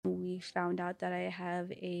found out that I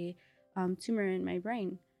have a tumor in my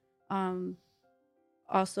brain.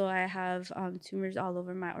 Also, I have tumors all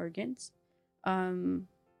over my organs. The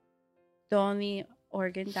only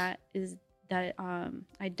organ that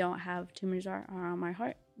I don't have tumors are on my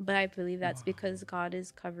heart. But I believe that's because God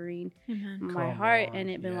is covering my Come heart, on, and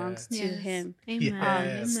it belongs to Yes. Him. Amen.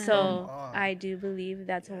 Yes, So come on. I do believe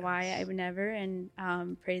that's why Yes. I've never, and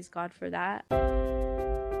praise God for that.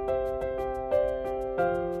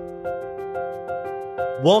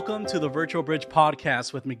 Welcome to the Virtual Bridge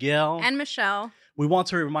Podcast with Miguel And Michelle. We want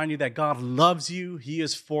to remind you that God loves you. He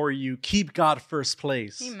is for you. Keep God first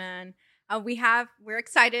place. Amen. We're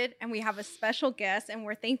excited, and we have a special guest, and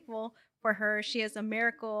we're thankful for her. She is a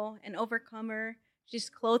miracle, an overcomer. She's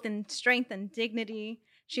clothed in strength and dignity.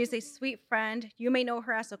 She is a sweet friend. You may know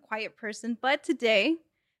her as a quiet person, but today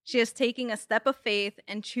she is taking a step of faith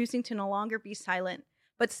and choosing to no longer be silent,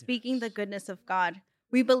 but speaking the goodness of God.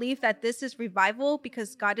 We believe that this is revival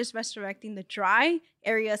because God is resurrecting the dry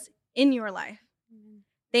areas in your life.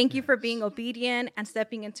 Thank you for being obedient and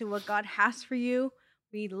stepping into what God has for you.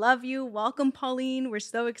 We love you. Welcome, Pauline. We're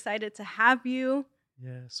so excited to have you.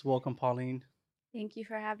 Yes, welcome, Pauline. Thank you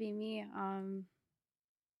for having me.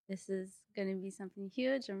 This is going to be something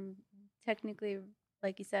huge. I'm technically,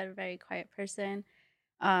 like you said, a very quiet person.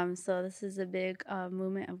 So this is a big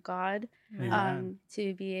movement of God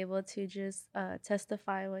to be able to just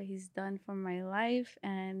testify what He's done for my life.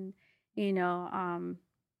 And,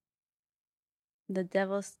 the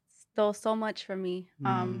devil stole so much from me,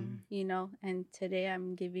 and today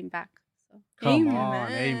I'm giving back. So Come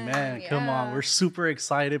on, amen. Come on. We're super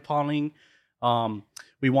excited, Pauline.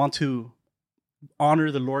 We want to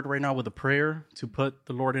honor the Lord right now with a prayer to put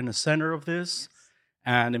the Lord in the center of this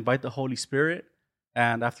and invite the Holy Spirit.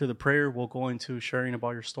 And after the prayer, we'll go into sharing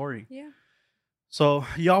about your story. Yeah. So,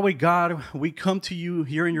 Yahweh God, we come to you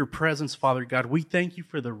here in your presence, Father God. We thank you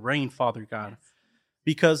for the rain, Father God,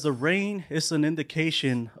 because the rain is an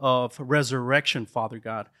indication of resurrection, Father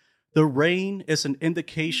God. The rain is an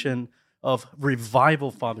indication of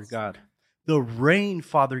revival, Father God. The rain,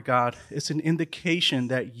 Father God, is an indication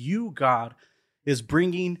that you, God, is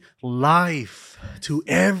bringing life to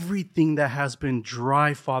everything that has been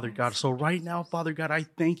dry, Father God. So right now, Father God, I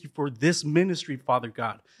thank you for this ministry, Father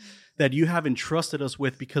God, that you have entrusted us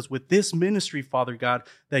with, because with this ministry, Father God,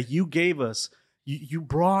 that you gave us, you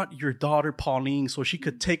brought your daughter Pauline so she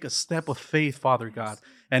could take a step of faith, Father God.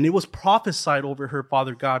 And it was prophesied over her,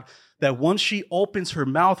 Father God, that once she opens her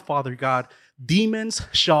mouth, Father God, demons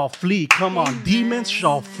shall flee. Come on, demons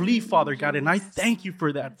shall flee, Father God. And I thank you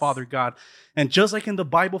for that, Father God. And just like in the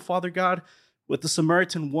Bible, Father God, with the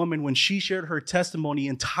Samaritan woman, when she shared her testimony,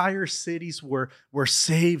 entire cities were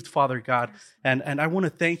saved, Father God. And I want to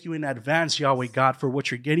thank you in advance, Yahweh God, for what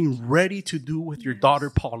you're getting ready to do with your daughter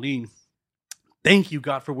Pauline. Thank you,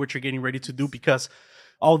 God, for what you're getting ready to do, because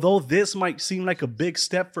although this might seem like a big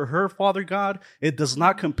step for her, Father God, it does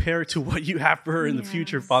not compare to what you have for her in the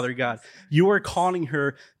future, Father God. You are calling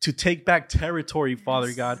her to take back territory,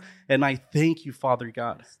 Father God. And I thank you, Father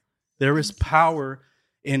God. There is power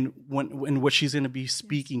in what she's going to be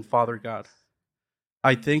speaking, Father God.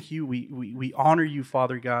 I thank you. We honor you,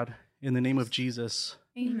 Father God, in the name of Jesus.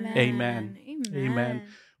 Amen. Amen. Amen.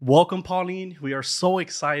 Welcome, Pauline. We are so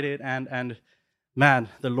excited. And man,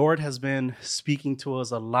 the Lord has been speaking to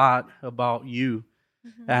us a lot about you.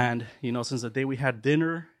 And, since the day we had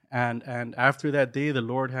dinner and after that day, the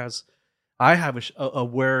Lord I have a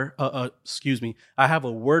word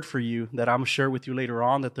for you that I'm share with you later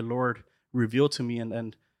on, that the Lord revealed to me,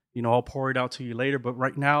 and I'll pour it out to you later. But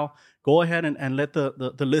right now, go ahead and let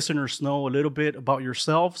the listeners know a little bit about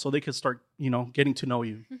yourself so they can start, getting to know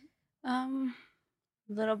you. A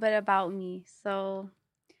little bit about me. So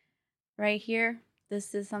right here,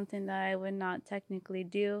 this is something that I would not technically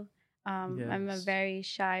do. I'm a very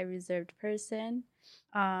shy, reserved person.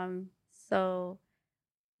 So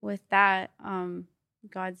with that,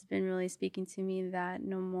 God's been really speaking to me that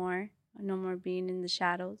no more being in the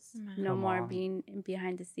shadows, no more being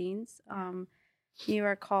behind the scenes. You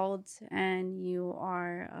are called, and you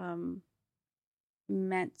are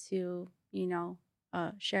meant to,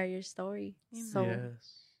 share your story. So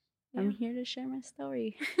I'm here to share my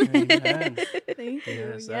story. Amen. Thank you.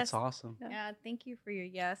 Yes, that's awesome. Yeah, thank you for your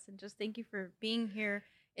yes, and just thank you for being here.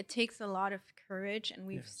 It takes a lot of courage, and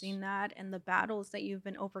we've seen that in the battles that you've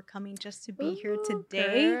been overcoming just to be here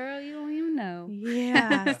today. Girl, you don't even know.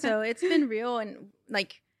 Yeah, so it's been real, and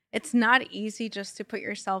it's not easy just to put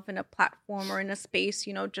yourself in a platform or in a space,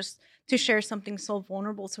 just to share something so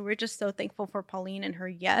vulnerable. So we're just so thankful for Pauline and her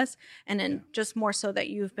yes, and then just more so that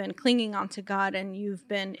you've been clinging on to God, and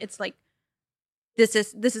it's like this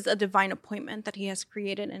is a divine appointment that he has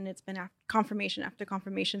created, and it's been confirmation after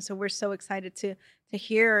confirmation. So we're so excited to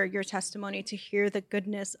hear your testimony, to hear the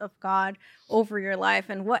goodness of God over your life,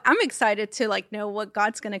 and what I'm excited to know what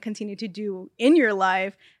God's going to continue to do in your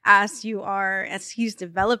life as he's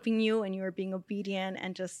developing you and you are being obedient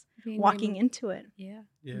and just walking into it. Yeah.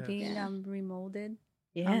 Yes. Being remolded.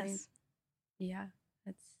 Yes. Yeah.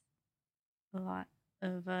 That's a lot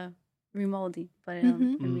of remolding, but I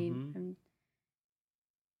mean,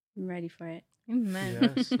 I'm ready for it.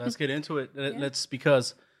 Amen. Yes, let's get into it. Let's,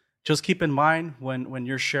 because just keep in mind when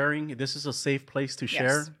you're sharing, this is a safe place to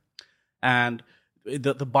share. Yes. And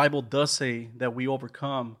the Bible does say that we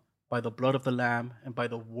overcome by the blood of the Lamb and by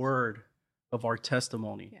the word of our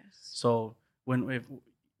testimony. Yes. So when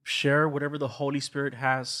share whatever the Holy Spirit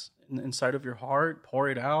has inside of your heart, pour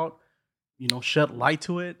it out, shed light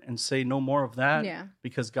to it and say no more of that. Yeah.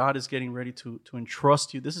 Because God is getting ready to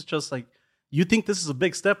entrust you. This is just like, you think this is a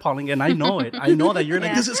big step, Pauline, and I know it. I know that you're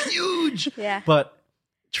like, this is huge. Yeah. But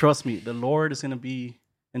trust me, the Lord is going to be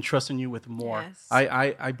entrusting you with more. Yes.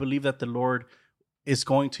 I believe that the Lord is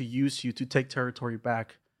going to use you to take territory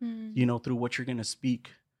back, through what you're going to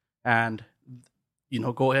speak. And,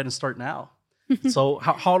 go ahead and start now. So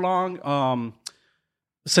how long,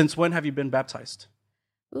 since when have you been baptized?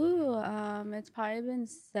 It's probably been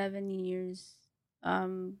 7 years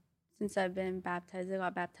since I've been baptized. I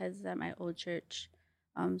got baptized at my old church.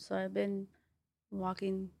 So I've been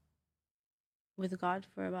walking with God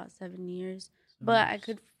for about 7 years. But I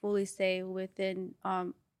could fully say within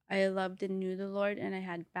I loved and knew the Lord, and I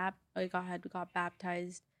had got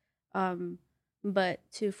baptized. But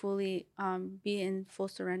to fully be in full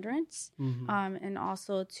surrenderance, and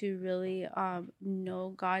also to really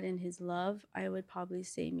know God and His love, I would probably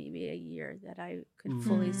say maybe a year that I could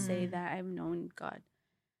fully say that I've known God.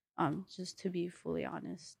 Just to be fully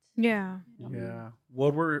honest. Yeah. Yeah.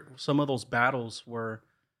 What were some of those battles where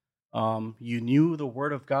you knew the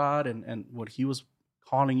Word of God and what He was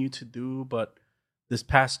calling you to do, but this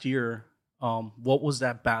past year, what was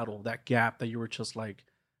that battle, that gap that you were just like,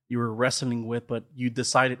 you were wrestling with, but you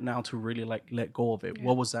decided now to really let go of it? Yeah.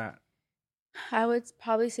 What was that? I would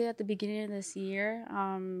probably say at the beginning of this year,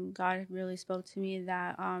 God really spoke to me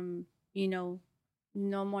that, no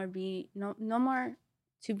more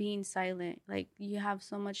to being silent. Like, you have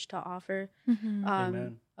so much to offer.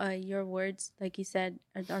 Amen. Your words, like you said,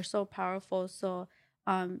 are so powerful. So,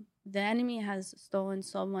 the enemy has stolen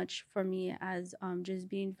so much from me as just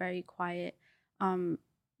being very quiet.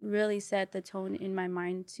 Really set the tone in my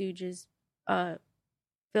mind to just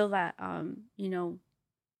feel that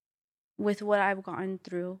with what I've gone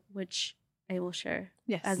through, which I will share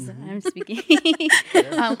as I'm speaking.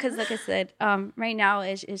 Because like I said, right now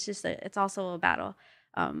it's just it's also a battle.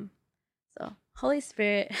 So Holy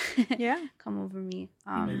Spirit, come over me.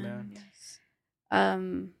 Amen. Yes.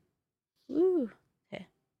 Okay.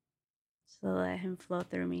 So let Him flow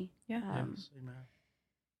through me. Yeah. Yes. Amen.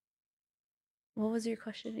 What was your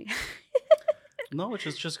question again? No,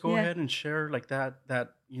 just go ahead and share like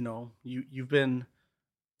that you've been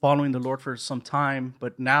following the Lord for some time,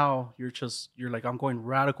 but now you're like, I'm going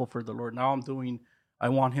radical for the Lord. Now I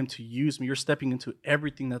want Him to use me. You're stepping into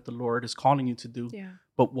everything that the Lord is calling you to do. Yeah.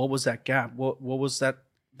 But what was that gap? What was that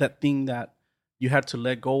thing that you had to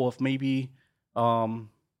let go of? Maybe that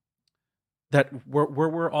where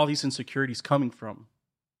were all these insecurities coming from?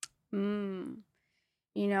 I'm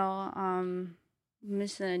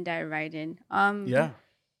just gonna dive right in.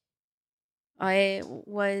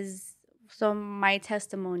 So my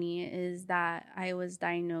testimony is that I was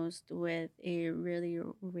diagnosed with a really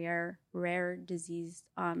rare disease.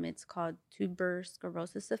 It's called tuberous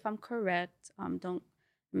sclerosis, if I'm correct. I'm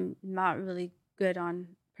not really good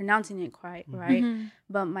on pronouncing it quite right,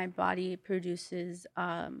 but my body produces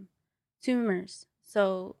tumors.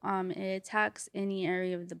 So it attacks any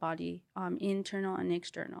area of the body, internal and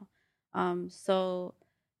external. So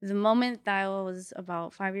the moment that I was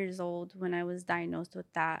about 5 years old, when I was diagnosed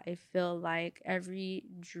with that, I feel like every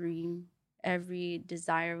dream, every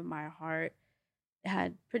desire of my heart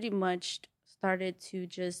had pretty much started to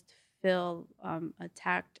just feel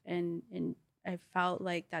attacked, and I felt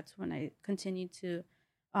like that's when I continued to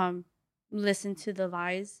listen to the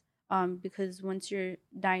lies, because once you're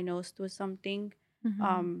diagnosed with something,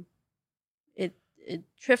 it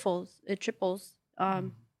triples. It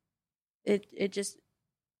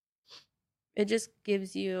just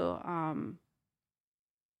gives you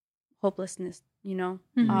hopelessness,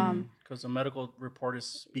 because the medical report is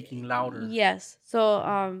speaking louder. Yes.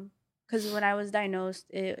 So because when I was diagnosed,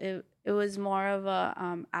 it was more of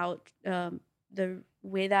a the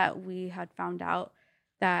way that we had found out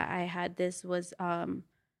that I had this was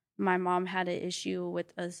my mom had an issue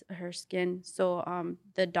with her skin. So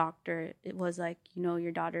the doctor, it was like,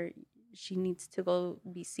 your daughter, she needs to go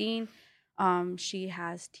be seen. She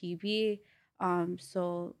has TB.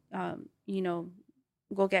 So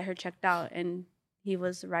go get her checked out. And he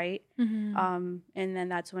was right. And then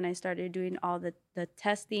that's when I started doing all the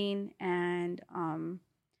testing, and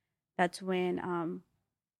that's when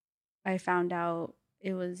I found out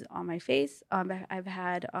it was on my face. I've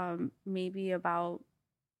had maybe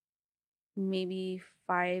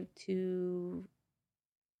five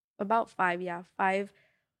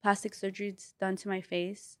plastic surgeries done to my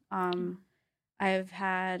face. I've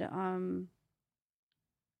had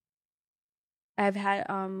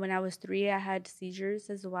when I was 3, I had seizures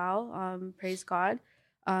as well. Praise God.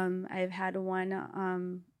 I've had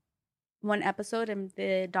one episode, and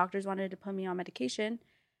the doctors wanted to put me on medication,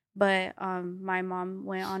 but my mom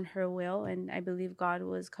went on her will, and I believe God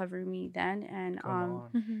was covering me then. And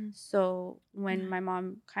so when my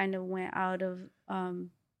mom kind of went out of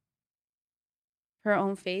her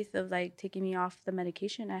own faith of like taking me off the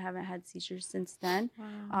medication, I haven't had seizures since then.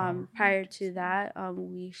 Prior to that,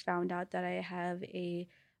 we found out that I have a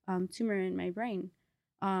tumor in my brain.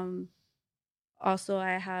 Also,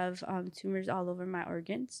 I have tumors all over my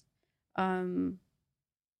organs. The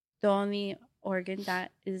only organ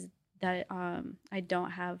that I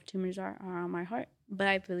don't have tumors are on my heart, but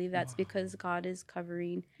I believe that's because God is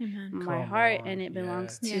covering my heart, and it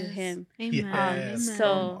belongs to Him.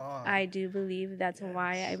 So I do believe that's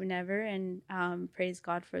why I've never, and praise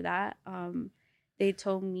God for that. They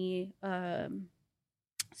told me,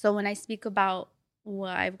 so when I speak about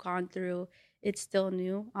what I've gone through, it's still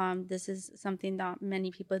new. This is something that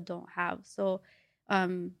many people don't have. So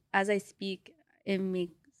as I speak, it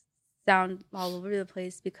makes sound all over the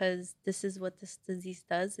place, because this is what this disease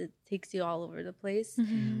does. It takes you all over the place.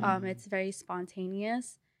 It's very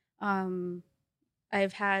spontaneous.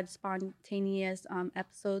 I've had spontaneous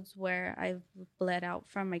episodes where I've bled out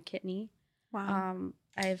from my kidney.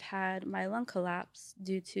 I've had my lung collapse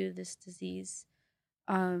due to this disease.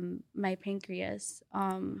 My pancreas,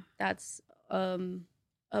 that's a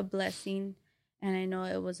blessing, and I know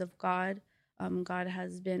it was of God. God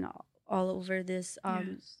has been all over this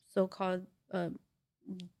so-called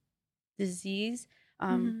disease.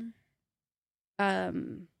 I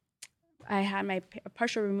had my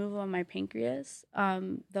partial removal of my pancreas.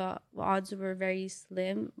 The odds were very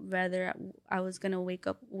slim whether I was going to wake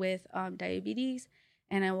up with diabetes,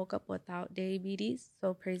 and I woke up without diabetes.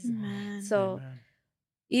 So praise. Amen. So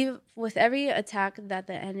even with every attack that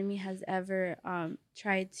the enemy has ever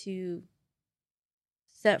tried to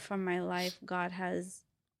set from my life, God has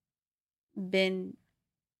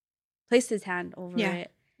placed His hand over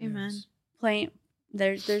it. Amen.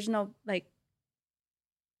 There's no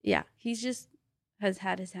He's just has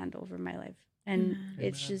had His hand over my life, and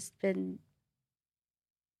it's just been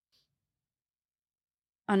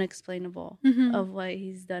unexplainable of what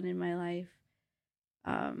He's done in my life.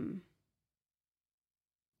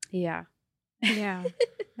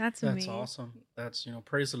 That's amazing. That's awesome. That's,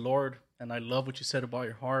 praise the Lord. And I love what you said about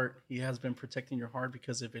your heart. He has been protecting your heart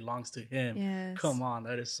because it belongs to Him. Yes. Come on,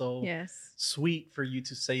 that is so sweet for you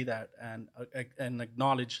to say that and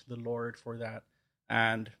acknowledge the Lord for that.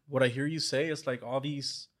 And what I hear you say is like all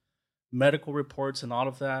these medical reports and all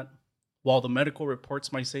of that, while the medical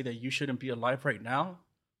reports might say that you shouldn't be alive right now,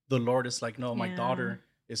 the Lord is like, no, my daughter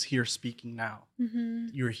is here speaking now.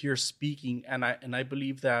 You're here speaking. And I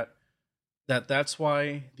believe that's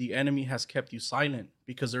why the enemy has kept you silent,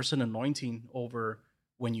 because there's an anointing over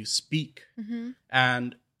when you speak.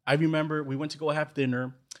 And I remember we went to go have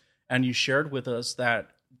dinner, and you shared with us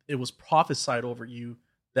that it was prophesied over you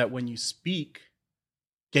that when you speak,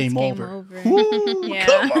 game over. Woo,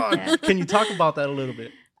 come on. Yeah. Can you talk about that a little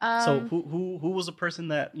bit? So who was the person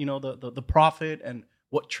that, the prophet, and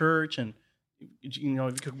what church, and if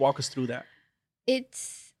you could walk us through that. It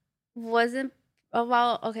wasn't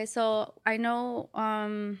okay, so I know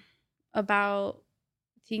about,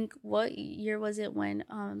 I think, what year was it when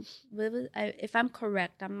if I'm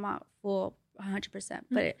correct, I'm not full 100%,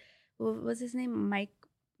 but what was his name? Mike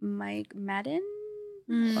Madden,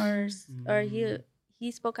 or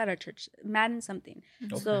he spoke at our church, Madden something.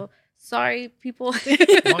 Okay. So sorry, people,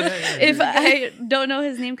 if I don't know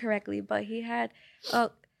his name correctly, but he had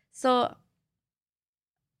so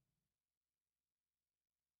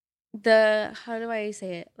how do I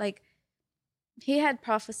say it? Like, he had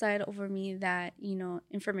prophesied over me that,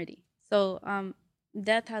 infirmity. So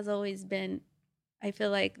death has always been, I feel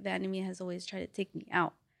like the enemy has always tried to take me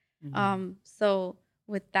out. So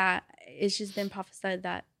with that, it's just been prophesied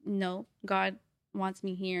that no, God wants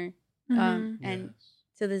me here. And Yes.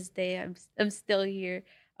 to this day, I'm still here.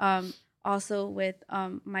 Also with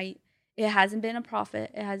it hasn't been a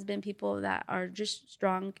prophet. It has been people that are just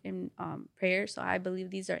strong in prayer. So I believe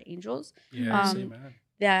these are angels. Yes. Um, Amen.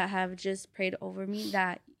 that have just prayed over me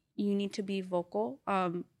that you need to be vocal.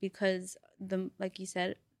 Because like you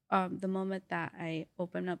said, the moment that I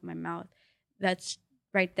open up my mouth, that's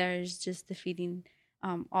right there is just defeating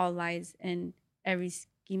all lies and every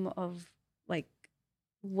scheme of like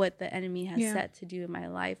what the enemy has set to do in my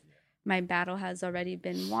life. My battle has already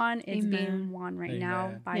been won. It's being won right now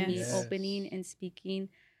Amen. by me Yes. opening and speaking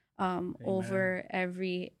Amen. over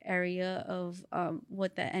every area of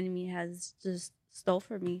what the enemy has just stole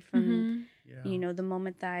from me from the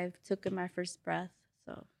moment that I've taken my first breath.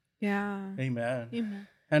 So Amen. Amen.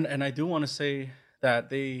 And I do want to say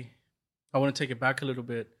that I want to take it back a little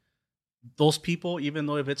bit. Those people, even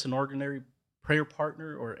though if it's an ordinary prayer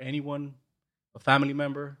partner or anyone, a family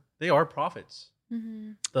member, they are prophets.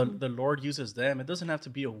 The Lord uses them. It doesn't have to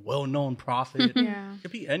be a well-known prophet. Yeah. It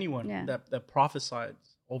could be anyone that prophesies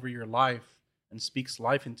over your life and speaks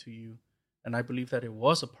life into you. And I believe that it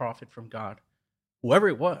was a prophet from God, whoever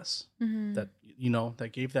it was, that that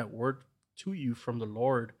gave that word to you from the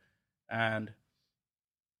Lord. And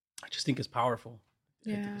I just think it's powerful.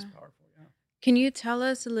 I think it's powerful. Yeah. Can you tell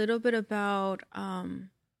us a little bit about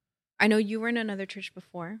I know you were in another church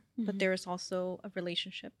before, but there was also a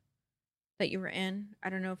relationship that you were in. I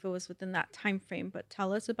don't know if it was within that time frame, but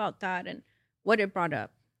tell us about that and what it brought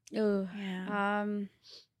up. Oh,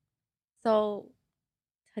 so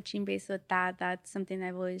touching base with that, that's something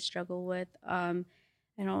I've always struggled with. I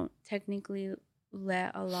don't technically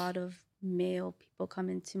let a lot of male people come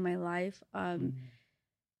into my life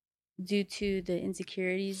due to the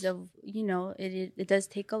insecurities of, it does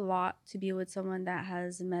take a lot to be with someone that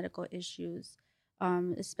has medical issues,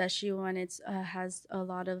 especially when it's has a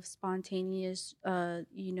lot of spontaneous,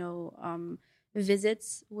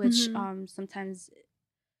 visits, which sometimes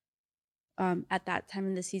at that time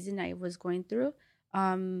in the season I was going through.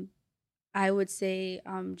 I would say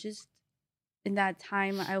just in that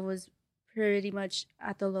time I was pretty much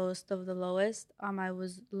at the lowest of the lowest. I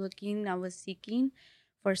was seeking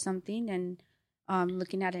for something, and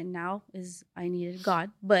looking at it now is I needed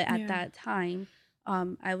God. But at that time,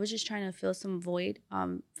 I was just trying to fill some void,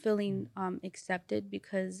 feeling accepted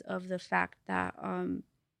because of the fact that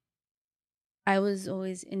I was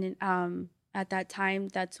always in an at that time,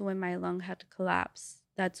 that's when my lung had to collapse.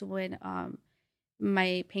 That's when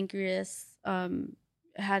my pancreas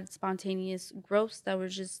had spontaneous growths that were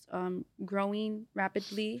just growing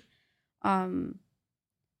rapidly. And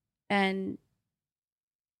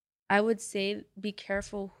I would say be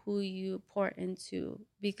careful who you pour into,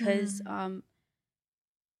 because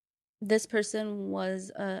this person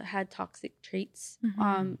was had toxic traits.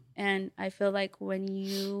 And I feel like when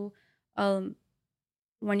you're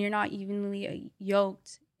not evenly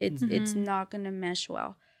yoked, it's not gonna mesh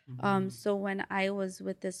well. So when I was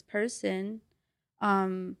with this person,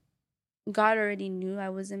 God already knew I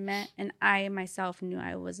wasn't meant, and I myself knew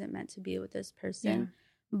I wasn't meant to be with this person.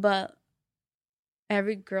 But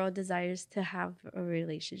every girl desires to have a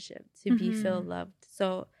relationship, to be feel loved.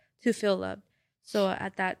 So to feel loved. So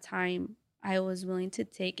at that time, I was willing to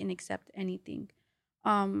take and accept anything.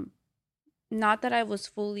 Not that I was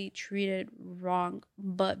fully treated wrong,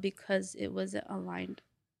 but because it wasn't aligned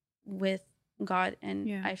with God.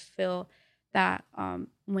 And I feel that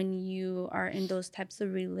when you are in those types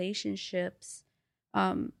of relationships,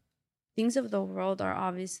 things of the world are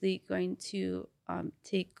obviously going to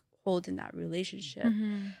take hold in that relationship.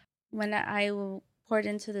 When I poured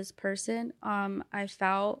into this person, I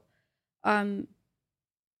felt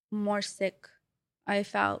more sick. I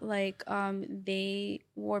felt like they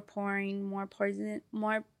were pouring more poison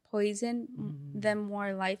than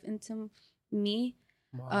more life into me.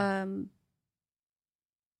 Wow.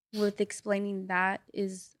 With explaining that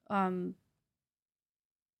is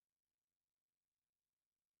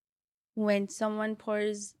when someone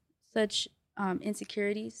pours such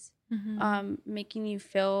insecurities, making you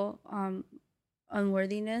feel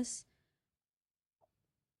unworthiness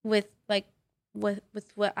with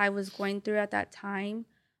what I was going through at that time.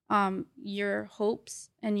 Your hopes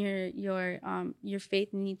and your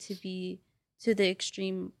faith need to be to the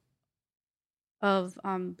extreme of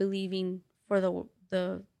believing for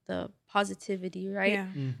the positivity, right?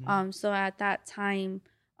 So at that time,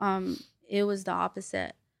 it was the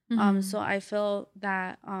opposite. So I feel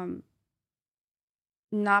that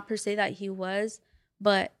not per se that he was,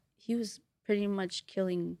 but he was pretty much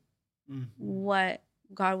killing what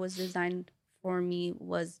God was designed for me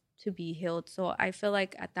was to be healed. So I feel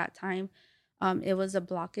like at that time, it was a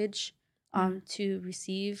blockage to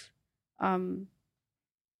receive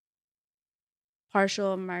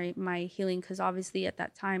partial my healing, because obviously at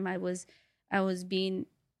that time I was being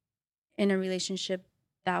in a relationship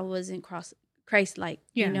that wasn't Christ-like,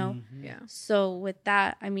 you know. Yeah. So with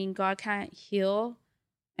that, I mean, God can't heal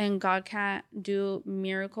and God can't do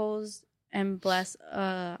miracles and bless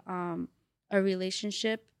a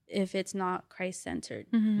relationship if it's not Christ-centered.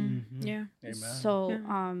 Yeah. Amen.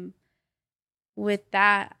 So with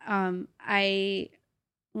that,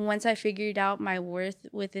 once I figured out my worth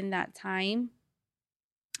within that time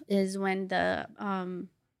is when the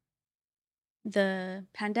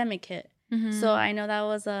pandemic hit. So I know that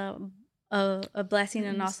was a blessing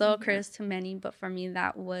and also a curse to many, but for me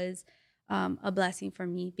that was a blessing for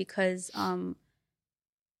me, because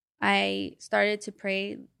I started to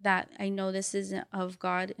pray that I know this isn't of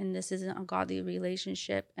God and this isn't a godly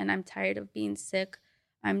relationship, and I'm tired of being sick.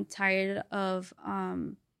 I'm tired of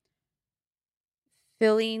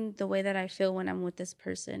feeling the way that I feel when I'm with this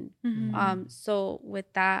person. So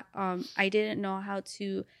with that, I didn't know how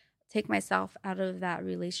to take myself out of that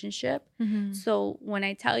relationship. So when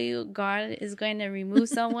I tell you God is going to remove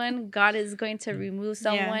someone, God is going to remove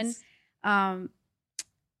someone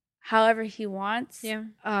however he wants.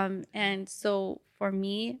 And so for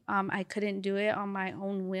me, I couldn't do it on my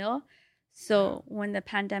own will. So when the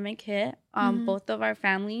pandemic hit, both of our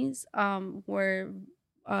families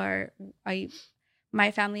my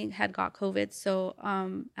family had got COVID. So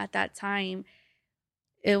at that time,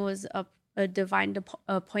 it was a divine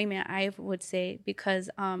appointment, I would say, because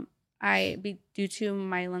due to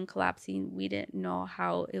my lung collapsing, we didn't know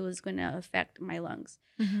how it was going to affect my lungs.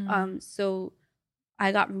 So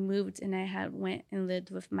I got removed and I had went and lived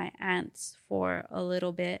with my aunts for a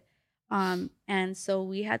little bit. And so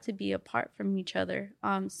we had to be apart from each other.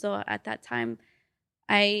 So at that time,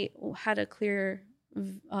 I had a clear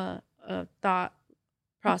thought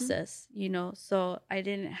process, you know, so I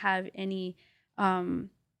didn't have any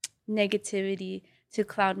negativity to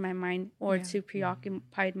cloud my mind or to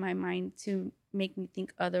preoccupy my mind to make me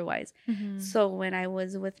think otherwise. So when I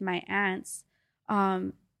was with my aunts,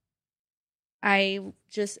 I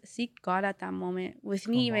just seeked God at that moment with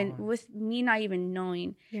me not even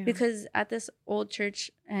knowing, because at this old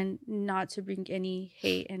church, and not to bring any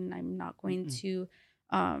hate, and I'm not going to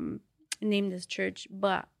name this church,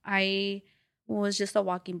 but I was just a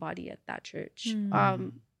walking body at that church.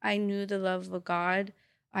 I knew the love of God.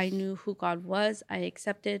 I knew who God was. I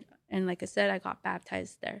accepted, and like I said, I got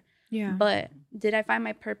baptized there. But did I find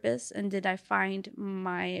my purpose, and did I find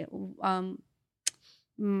my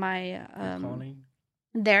calling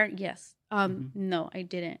there? Yes. No, I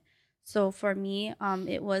didn't. So for me,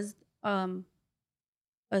 it was a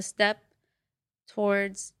step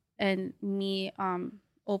towards and me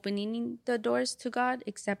opening the doors to God,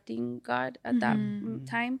 accepting God at that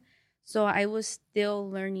time. So I was still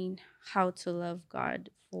learning how to love God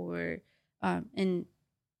and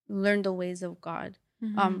learn the ways of God,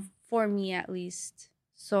 for me at least.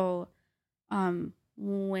 So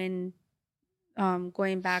when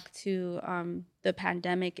going back to the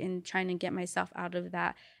pandemic and trying to get myself out of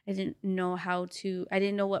that, I didn't know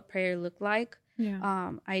what prayer looked like.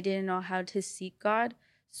 I didn't know how to seek God.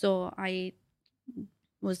 So I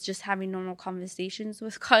was just having normal conversations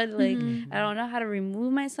with God. Like, I don't know how to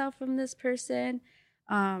remove myself from this person.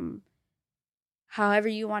 However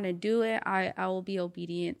you want to do it, I will be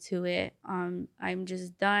obedient to it. I'm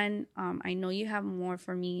just done. I know you have more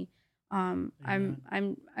for me. I'm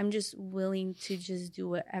just willing to just do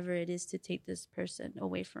whatever it is to take this person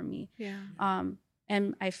away from me.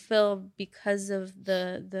 And I feel because of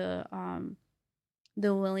the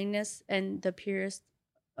willingness and the purest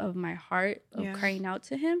of my heart of crying out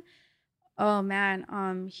to him. Oh man,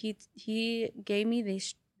 he gave me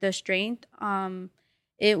the strength.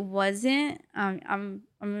 It wasn't. I'm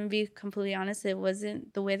gonna be completely honest. It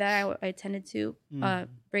wasn't the way that I tended to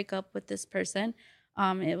break up with this person.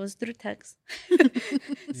 It was through text.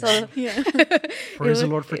 So praise the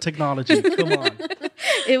Lord for technology. Come on.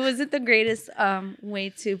 It wasn't the greatest way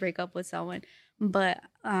to break up with someone, but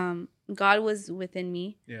God was within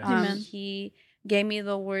me. He gave me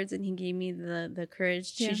the words and he gave me the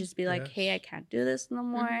courage to just be like, hey, I can't do this no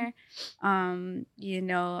more.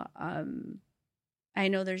 I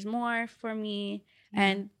know there's more for me.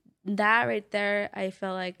 And that right there, I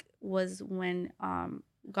felt like was when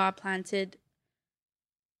God planted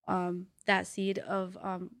that seed of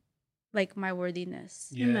like my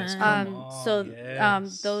worthiness.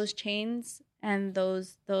 Those chains and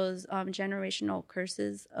those generational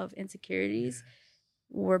curses of insecurities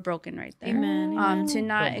we're broken right there. Amen. To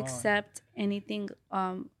not accept anything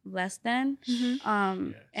less than,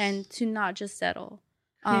 and to not just settle.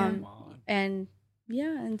 And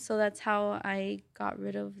so that's how I got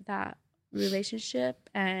rid of that relationship.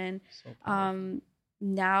 And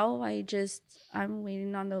now I'm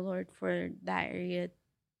waiting on the Lord for that area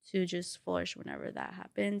to just flourish whenever that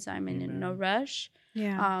happens. I'm in no rush.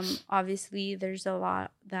 Obviously there's a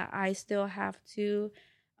lot that I still have to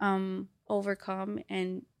overcome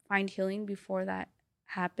and find healing before that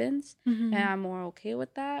happens, and I'm more okay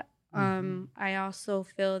with that. I also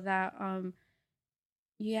feel that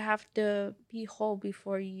you have to be whole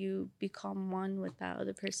before you become one with that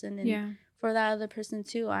other person, and for that other person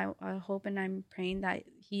too, I hope and I'm praying that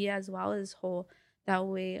he as well is whole. That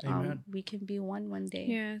way we can be one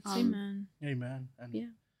day. Amen. And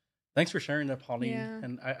thanks for sharing that, Pauline.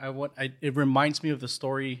 And it reminds me of the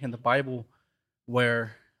story in the Bible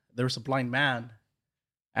where there was a blind man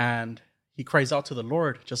and he cries out to the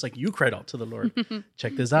Lord, just like you cried out to the Lord.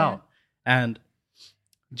 Check this out. And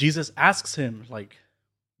Jesus asks him, like,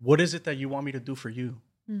 what is it that you want me to do for you?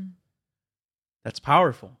 That's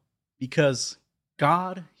powerful, because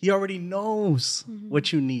God, he already knows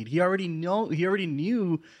what you need. He already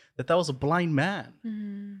knew that was a blind man.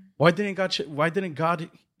 Why didn't God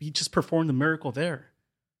he just perform the miracle there?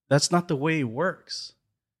 That's not the way it works.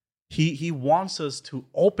 He wants us to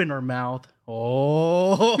open our mouth.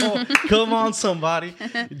 Oh, come on, somebody.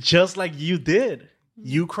 Just like you did.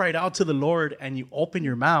 You cried out to the Lord and you opened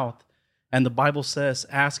your mouth. And the Bible says,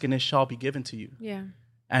 ask and it shall be given to you.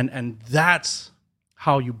 And that's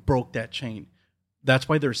how you broke that chain. That's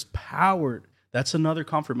why there's power. That's another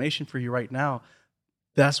confirmation for you right now.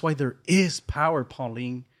 That's why there is power,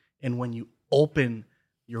 Pauline, and when you open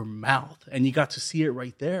your mouth. And you got to see it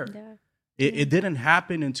right there. It didn't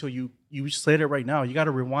happen until you said it right now. You got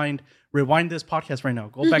to rewind this podcast right now.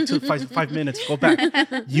 Go back to 5 minutes. Go back.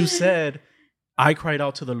 You said, I cried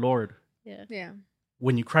out to the Lord.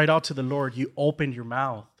 When you cried out to the Lord, you opened your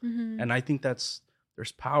mouth. And I think there's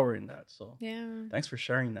power in that. So thanks for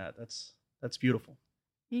sharing that. That's beautiful.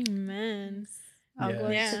 Amen. All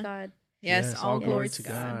glory to God. Yes, all glory to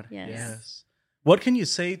God. Yes. What can you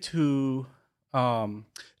say to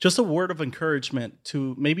just a word of encouragement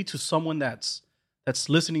to someone that's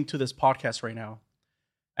listening to this podcast right now,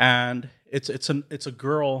 and it's a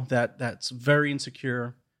girl that's very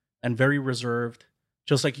insecure and very reserved,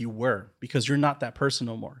 just like you were, because you're not that person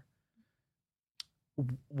no more.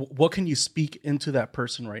 What can you speak into that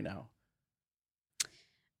person right now?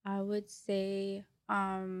 I would say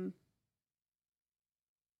not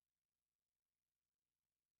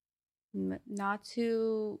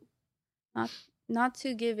to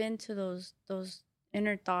give in to those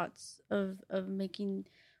inner thoughts of making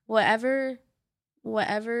whatever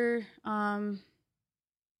because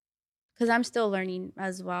I'm still learning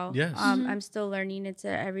as well. I'm still learning. It's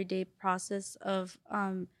an everyday process of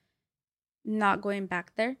not going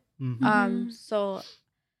back there. So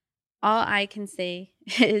all I can say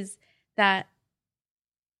is that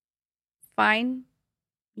find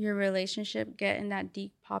your relationship, get in that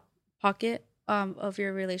deep pocket of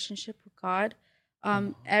your relationship with God.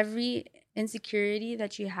 Every insecurity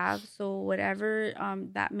that you have, so whatever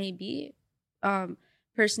that may be,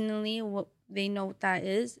 personally, what they know what that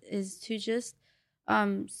is to just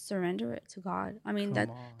surrender it to God. I mean,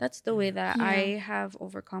 that's the way that I have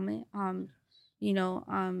overcome it.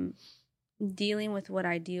 Dealing with what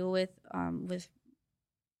I deal with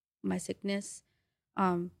my sickness,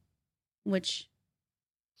 which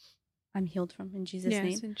I'm healed from in Jesus'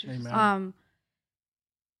 name. Amen.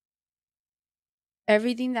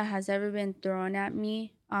 Everything that has ever been thrown at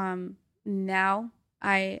me, now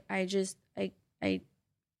I just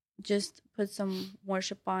put some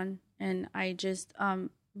worship on, and I just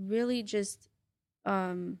really just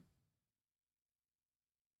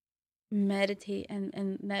meditate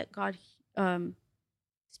and let God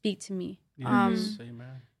speak to me. Yes,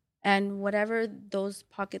 amen. And whatever those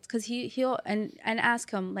pockets, because he'll and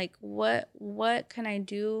ask him, like, what can I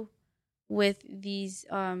do with these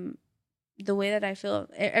the way that I feel,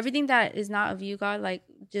 everything that is not of you, God, like,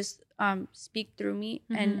 just speak through me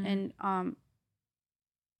and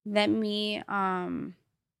let me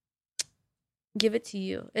give it to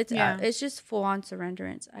you. It's just full on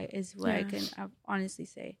surrenderance. Is what I can honestly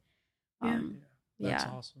say. That's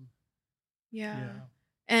awesome.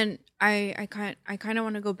 And I kind of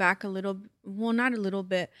want to go back a little, well, not a little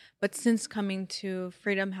bit, but since coming to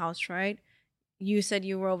Freedom House, right? You said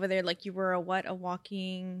you were over there, like you were a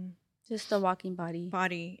walking, just a walking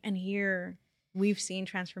body. And here we've seen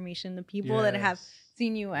transformation. The people that have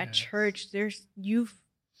seen you at church, you've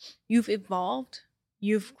evolved.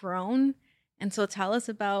 you've grown. And so tell us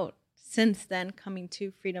about, since then, coming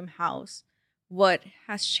to Freedom House, what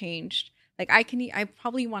has changed. Like I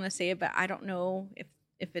probably want to say it, but I don't know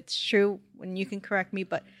if it's true, when you can correct me,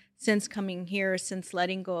 but since coming here, since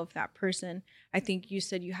letting go of that person, I think you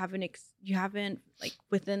said you haven't like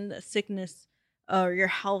within the sickness or your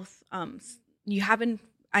health, you haven't,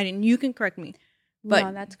 I didn't, you can correct me. But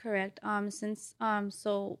no, that's correct. Prior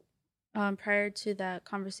to that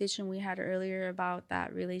conversation we had earlier about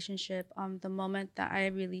that relationship, the moment that I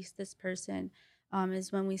released this person,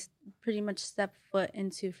 is when we pretty much stepped foot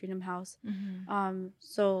into Freedom House. mm-hmm.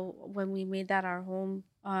 So when we made that our home,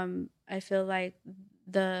 I feel like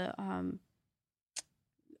the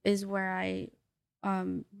is where I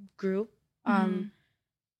grew. Mm-hmm.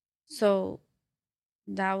 So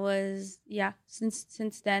that was, yeah,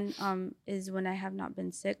 since then is when I have not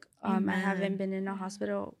been sick. I haven't been in a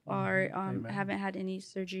hospital, or I haven't had any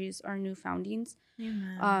surgeries or new foundings.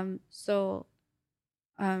 So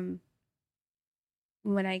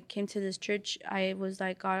when I came to this church, I was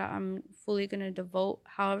like, God, I'm fully gonna devote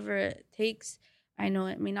however it takes. I know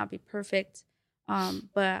it may not be perfect,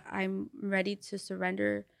 but I'm ready to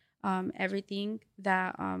surrender everything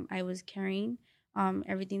that I was carrying,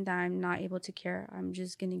 everything that I'm not able to care. I'm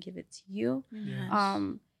just gonna give it to you.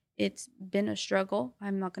 Yes. It's been a struggle.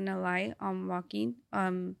 I'm not gonna lie. Walking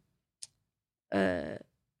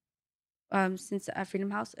since at Freedom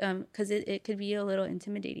House, because it could be a little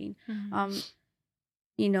intimidating. Mm-hmm.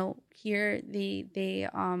 You know, here they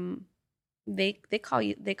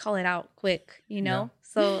call it out quick, you know.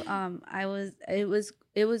 So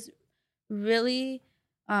it was really,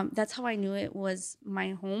 that's how I knew it was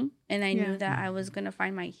my home, and I knew that I was gonna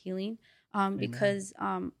find my healing, because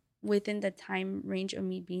within the time range of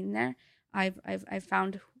me being there, I've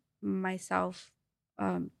found myself,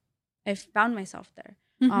 I've found myself there.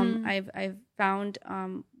 Mm-hmm. I've found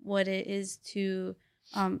what it is to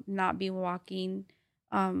not be walking,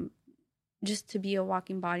 just to be a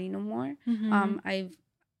walking body no more. Mm-hmm. I've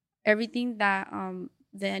everything that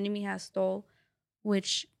the enemy has stole,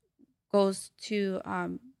 which goes to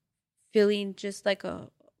feeling just like a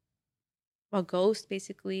ghost,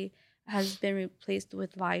 basically, has been replaced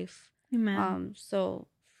with life. Amen. So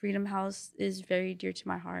Freedom House is very dear to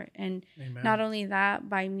my heart, and not only that,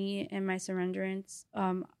 by me and my surrenderance,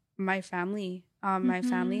 my family, my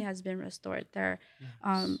family has been restored there.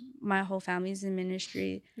 My whole family's in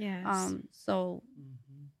ministry. Yes. So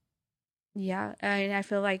yeah, and I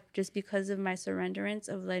feel like just because of my surrenderance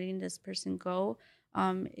of letting this person go,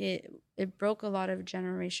 it broke a lot of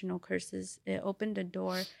generational curses. It opened a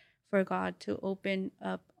door for God to open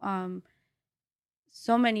up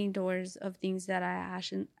so many doors of things that I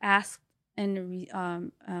asked and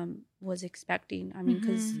was expecting. I mean,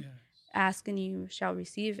 because ask and you shall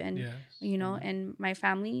receive, and you know, and my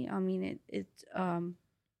family. I mean, it's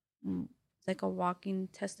like a walking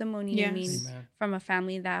testimony. Yes. I mean, from a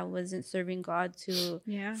family that wasn't serving God to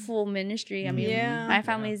full ministry. I mean, Yeah. my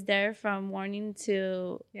family is there from morning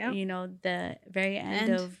to you know, the very end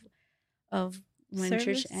of when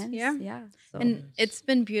service. Church ends. Yeah. So. And it's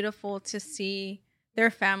been beautiful to see their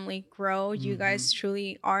family grow. You guys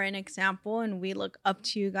truly are an example, and we look up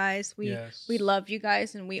to you guys. We love you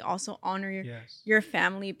guys, and we also honor your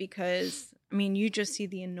family, because I mean, you just see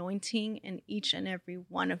the anointing in each and every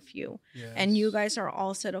one of you. And you guys are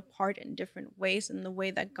all set apart in different ways, and the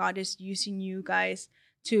way that God is using you guys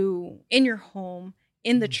to, in your home,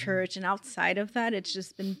 in the church, and outside of that, it's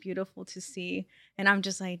just been beautiful to see. And I'm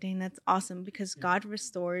just like, dang, that's awesome, because God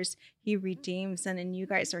restores, He redeems, and then you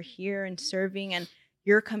guys are here and serving, and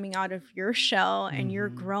you're coming out of your shell, and you're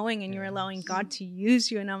growing, and you're allowing God to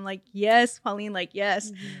use you. And I'm like, yes, Pauline, like,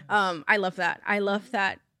 yes. I love that. I love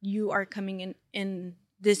that you are coming in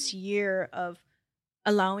this year of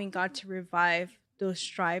allowing God to revive those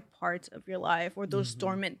dry parts of your life, or those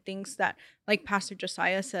dormant things that, like Pastor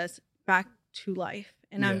Josiah says, back to life.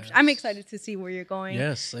 And I'm excited to see where you're going,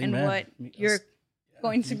 and what you're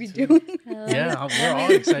going to be doing. Yeah, we're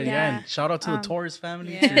all excited. Yeah, and shout out to the Torres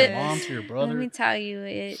family, to your mom, to your brother. Let me tell you,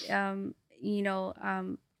 you know,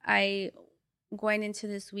 I going into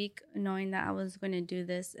this week knowing that I was going to do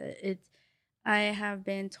this, I have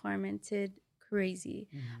been tormented crazy.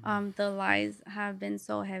 The lies have been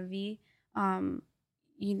so heavy.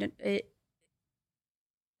 You know,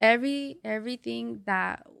 everything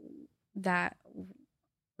that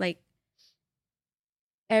like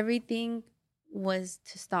everything was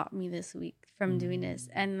to stop me this week from doing this.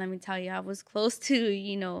 And let me tell you, I was close to,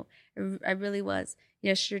 you know, I really was.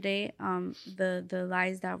 Yesterday, the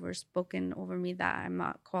lies that were spoken over me, that I'm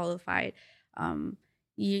not qualified,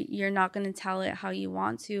 you're not going to tell it how you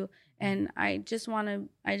want to. And I just want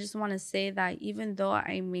to say that even though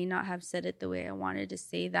I may not have said it the way I wanted to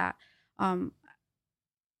say that,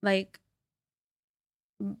 like,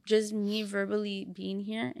 just me verbally being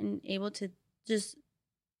here and able to just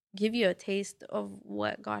give you a taste of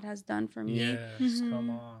what God has done for me. Yes, come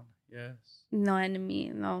on. Yes. No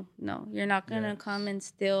enemy. No. You're not going to come and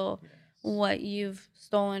steal what you've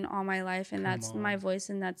stolen all my life. And that's my voice,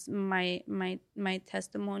 and that's my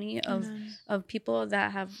testimony of people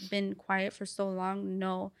that have been quiet for so long.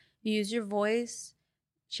 No, use your voice,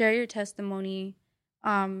 share your testimony,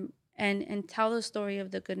 and tell the story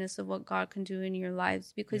of the goodness of what God can do in your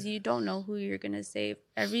lives, because you don't know who you're going to save.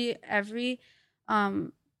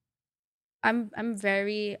 I'm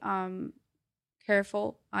very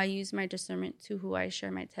careful. I use my discernment to who I share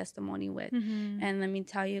my testimony with. And let me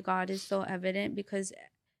tell you, God is so evident, because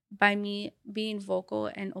by me being vocal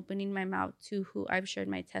and opening my mouth to who I've shared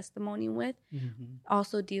my testimony with,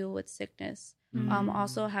 also deal with sickness.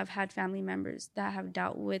 Also have had family members that have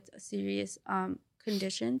dealt with serious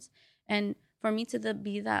conditions. And for me to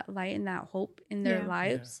be that light and that hope in their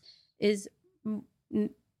lives is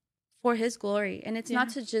for His glory. And it's not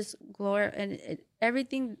to just glorify, and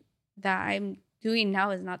everything that I'm doing now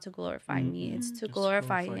is not to glorify me. It's to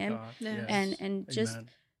glorify Him. And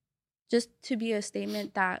just to be a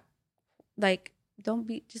statement that, like, don't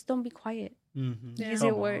be quiet. Use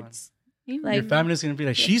your words. Like, your family's gonna be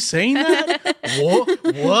like, she's saying that?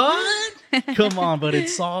 What? Come on, but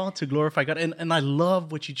it's all to glorify God. And I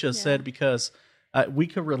love what you just said, because we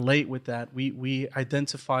could relate with that. We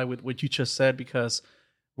identify with what you just said, because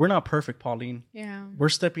we're not perfect, Pauline. Yeah. We're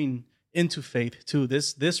stepping into faith too.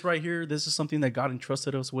 This right here, this is something that God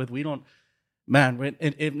entrusted us with. We don't, man, let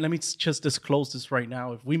me just disclose this right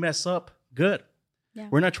now. If we mess up, good. Yeah.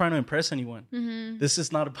 We're not trying to impress anyone. This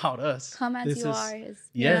is not about us. Come as you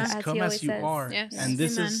are. Come as you are. Yes. And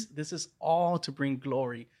this is all to bring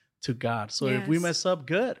glory to God. So if we mess up,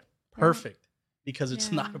 good. Perfect. Because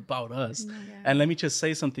it's not about us. And let me just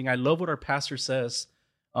say something. I love what our pastor says.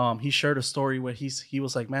 He shared a story where he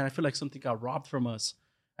was like, man, I feel like something got robbed from us.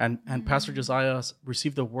 And Pastor Josiah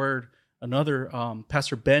received a word. Another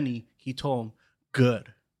Pastor Benny, he told him,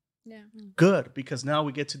 good. Yeah. Good, because now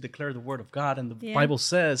we get to declare the word of God. And the Bible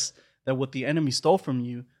says that what the enemy stole from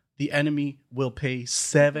you, the enemy will pay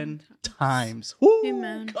 7 times. Woo!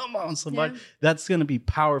 Amen. Come on, somebody. That's going to be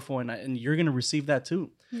powerful, and you're going to receive that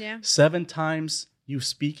too. Yeah. 7 times you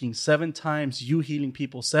speaking, 7 times you healing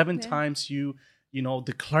people, 7 times you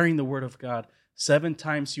declaring the word of God, 7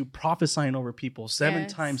 times you prophesying over people, 7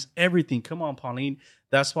 times everything. Come on, Pauline.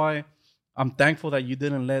 That's why I'm thankful that you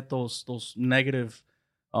didn't let those negative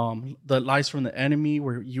the lies from the enemy,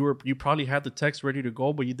 where you probably had the text ready to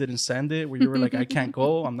go, but you didn't send it, where you were like, I can't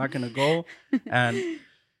go, I'm not gonna go. And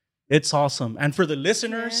it's awesome. And for the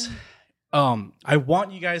listeners, I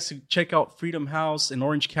want you guys to check out Freedom House in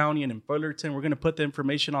Orange County and in Fullerton. We're gonna put the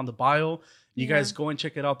information on the bio. You guys go and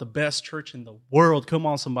check it out. The best church in the world. Come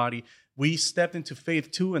on, somebody. We stepped into faith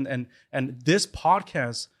too, and this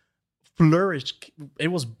podcast flourished. It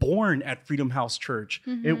was born at Freedom House Church.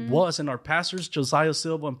 It was, and our pastors, Josiah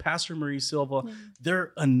Silva and Pastor Marie Silva,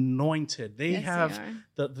 they're anointed. They have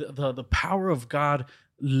the power of God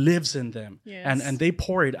lives in them, and they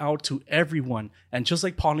pour it out to everyone. And just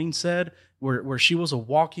like Pauline said, where she was a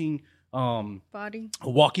walking body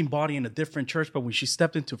in a different church, but when she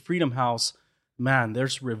stepped into Freedom House, man,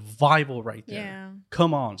 there's revival right there. Yeah.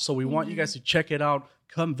 Come on. So we want you guys to check it out.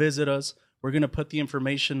 Come visit us. We're going to put the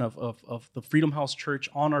information of the Freedom House Church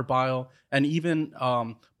on our bio, and even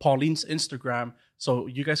Pauline's Instagram. So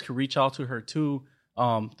you guys can reach out to her too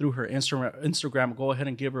through her Instagram. Go ahead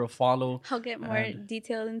and give her a follow. I'll get more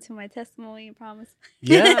detailed into my testimony, I promise.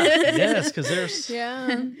 Yes, because there's,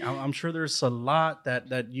 I'm sure there's a lot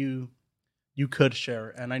that you could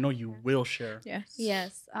share, and I know you will share.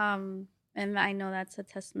 Yes. And I know that's a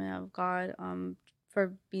testament of God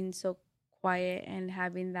for being so quiet and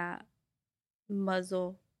having that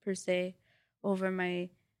muzzle per se over my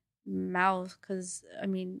mouth, because I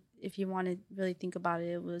mean, if you want to really think about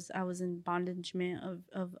it, I was in bondagement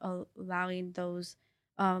of allowing those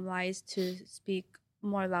lies to speak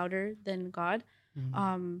more louder than God.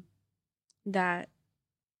 That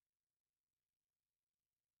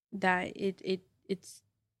it's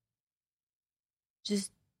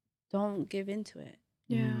just don't give into it.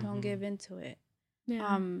 Don't give into it.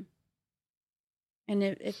 And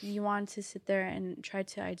if you want to sit there and try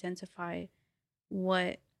to identify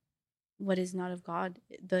what is not of God,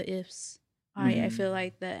 the ifs, I feel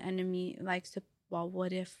like the enemy likes to, well,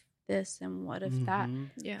 what if this and what if that?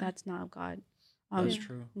 That's not of God. That's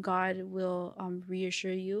true. God will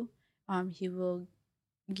reassure you. He will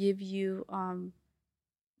give you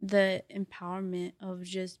the empowerment of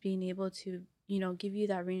just being able to, give you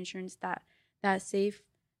that reassurance, that safe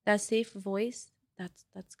voice.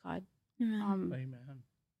 That's God. Amen.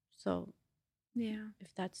 So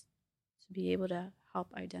if that's to be able to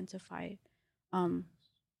help identify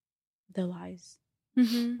the lies,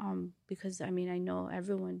 because I know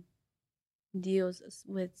everyone deals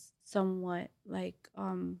with somewhat like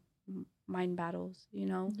mind battles,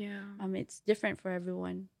 it's different for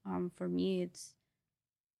everyone. For me, it's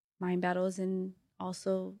mind battles, and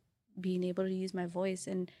also being able to use my voice,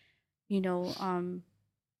 and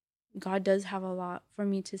God does have a lot for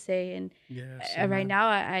me to say, and right now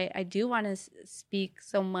I do want to speak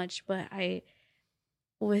so much, but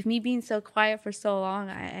with me being so quiet for so long,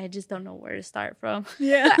 I just don't know where to start from.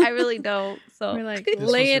 I really don't. So we're like,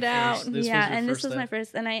 lay it out. And this was my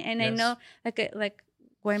first, and I know like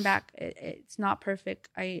going back, it's not perfect.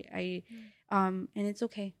 And it's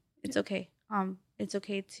okay. It's okay. It's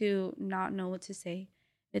okay to not know what to say.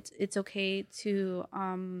 It's okay to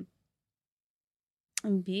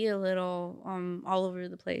be a little all over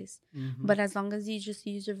the place. But as long as you just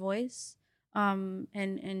use your voice, and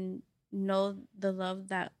know the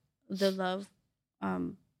love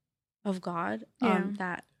of God,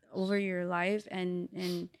 that over your life,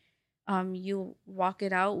 and you walk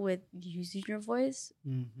it out with using your voice,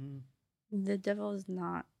 the devil is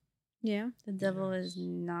not. The devil is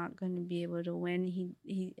not going to be able to win.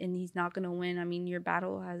 He's not going to win. Your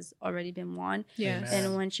battle has already been won. Yes.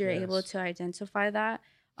 And once you're able to identify that,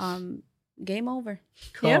 game over.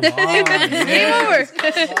 Come on. Game over.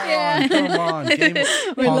 Come on.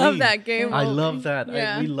 We love that game. I love that.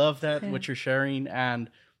 Yeah. We love that, what you're sharing. And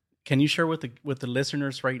can you share with the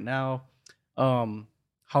listeners right now, how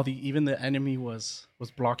even the enemy was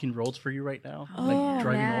blocking roads for you right now, like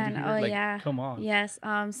driving over here? Yeah. Come on. Yes.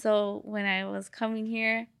 So when I was coming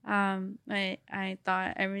here, I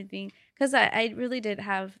thought everything, because I really did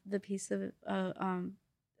have the peace of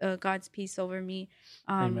God's peace over me,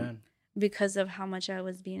 Amen. because of how much I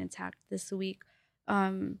was being attacked this week,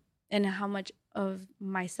 and how much of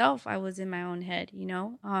myself I was in my own head,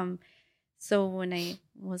 So when I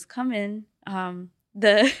was coming,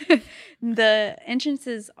 the the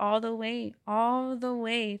entrances all the way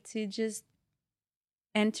to just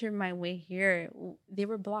enter my way here, they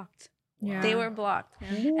were blocked. They were blocked.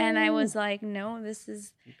 And I was like, no, this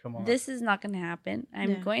is not going to happen.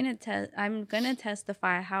 I'm going to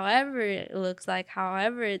testify however it looks like,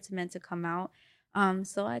 however it's meant to come out.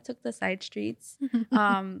 So I took the side streets.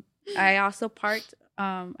 I also parked.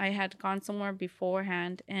 I had gone somewhere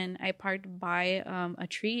beforehand, and I parked by a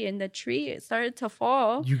tree, and the tree started to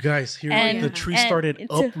fall. You guys hear the tree started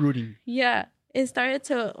uprooting. Yeah. It started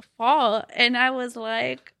to fall, and I was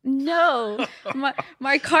like, no,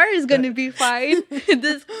 my car is going to be fine.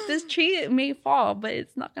 This tree may fall, but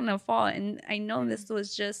it's not going to fall. And I know this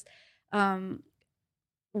was just another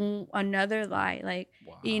lie. Like,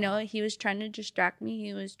 he was trying to distract me.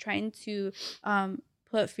 He was trying to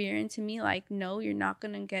put fear into me, like, no, you're not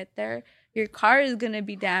going to get there. Your car is going to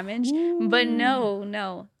be damaged. Ooh. But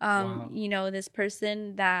no. This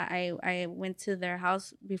person that I went to their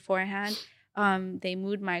house beforehand, they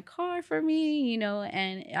moved my car for me, and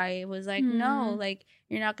I was like, no, like,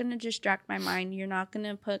 you're not going to distract my mind. You're not going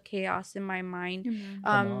to put chaos in my mind.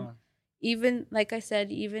 Even, like I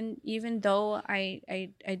said, even though I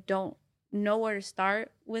don't know where to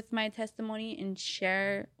start with my testimony and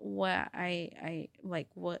share what I like,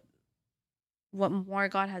 what more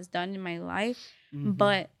God has done in my life,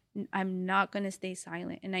 but I'm not going to stay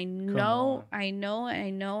silent. And I know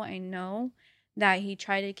that he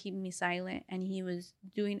tried to keep me silent, and he was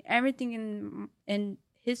doing everything in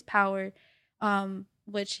his power,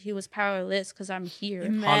 which he was powerless because I'm here.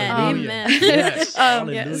 Amen. Hallelujah. Yes.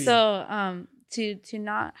 Hallelujah. So to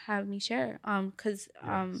not have me share, because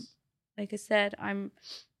like I said,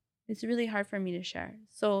 it's really hard for me to share.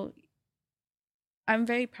 So I'm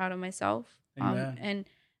very proud of myself. And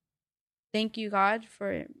thank you, God,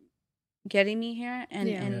 for getting me here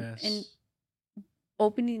and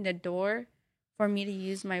opening the door for me to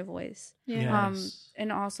use my voice.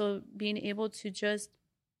 And also being able to just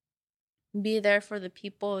be there for the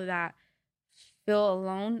people that feel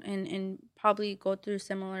alone and probably go through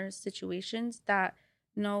similar situations, that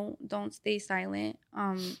don't stay silent.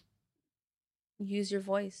 Use your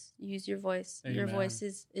voice. Amen. Your voice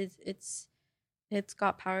is it's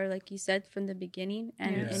got power, like you said from the beginning,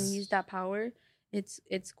 and use that power. It's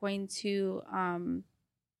going to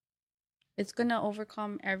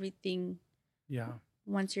overcome everything.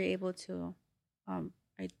 Once you're able to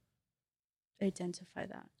identify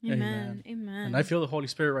that. Amen. Amen. And I feel the Holy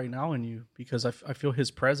Spirit right now in you because I feel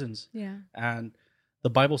His presence. Yeah. And the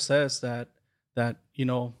Bible says that you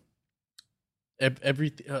know,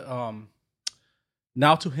 every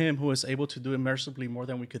now to Him who is able to do immeasurably more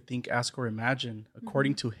than we could think, ask, or imagine,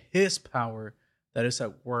 according to His power that is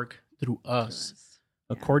at work through us.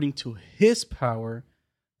 Yeah. According to His power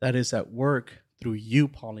that is at work through you,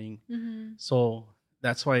 Pauline. So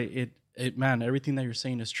that's why it man, everything that you're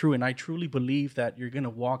saying is true. And I truly believe that you're going to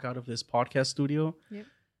walk out of this podcast studio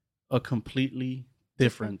a completely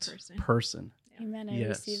different person. Amen. I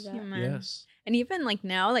receive that. Amen. Yes. And even like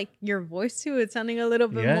now, like your voice too, it's sounding a little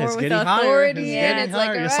bit more it's with Higher. authority. And it's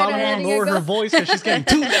like, Solomon lower her voice because she's getting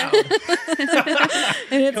too loud.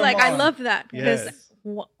 And it's like, I love that because Yes.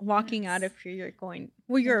 walking out of here, you're going,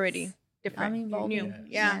 well, you're already different. You're new. Yes.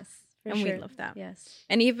 Yeah. Yes, and sure. we love that. Yes.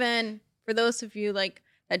 And even for those of you like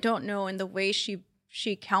that don't know, in the way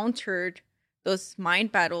she countered those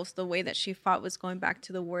mind battles, the way that she fought was going back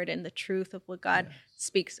to the word and the truth of what God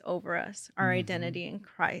speaks over us, our identity in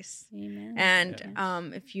Christ. Amen.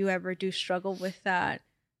 And if you ever do struggle with that,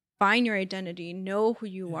 find your identity, know who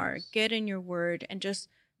you are, get in your word, and just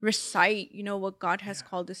recite, you know, what God has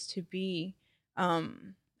called us to be.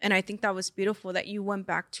 And I think that was beautiful that you went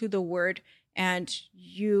back to the word and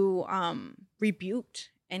you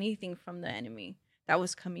rebuked anything from the enemy that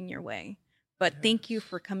was coming your way. But thank you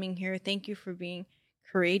for coming here. Thank you for being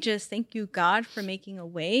courageous. Thank you, God, for making a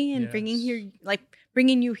way and bringing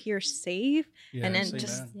you here safe. And then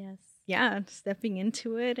stepping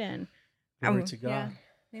into it. And glory to God.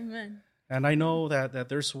 Yeah. Amen. And I know that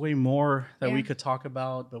there's way more that we could talk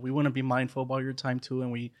about, but we want to be mindful about your time too.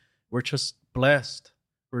 And we're just blessed.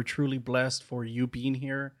 We're truly blessed for you being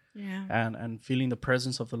here and feeling the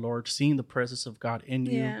presence of the Lord, seeing the presence of God in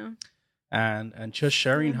you. Yeah. And just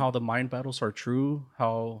sharing how the mind battles are true,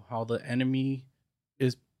 how the enemy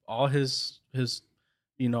is all his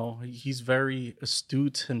you know, he's very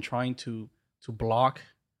astute in trying to block,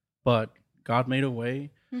 but God made a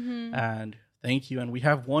way. And thank you. And we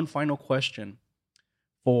have one final question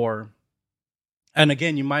and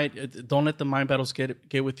again, you might don't let the mind battles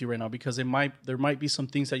get with you right now, because there might be some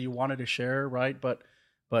things that you wanted to share, right? But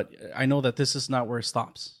I know that this is not where it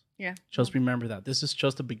stops. Yeah. Just remember that this is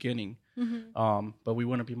just the beginning. But we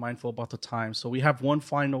want to be mindful about the time. So we have one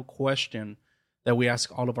final question that we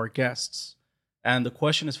ask all of our guests. And the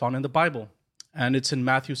question is found in the Bible. And it's in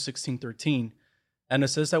Matthew 16:13. And it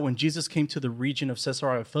says that when Jesus came to the region of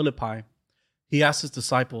Caesarea Philippi, he asked his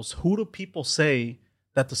disciples, "Who do people say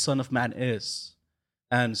that the Son of Man is?"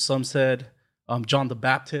 And some said, John the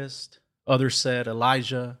Baptist. Others said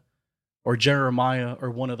Elijah or Jeremiah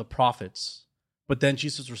or one of the prophets. But then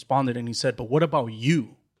Jesus responded and he said, "But what about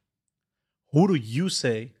you? Who do you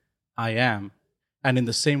say I am?" And in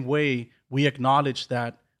the same way, we acknowledge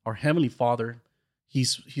that our Heavenly Father,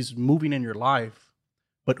 He's moving in your life.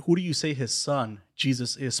 But who do you say His Son,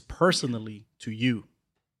 Jesus, is personally to you?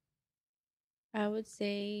 I would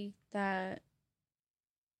say that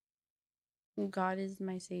God is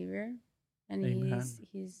my Savior, and Amen.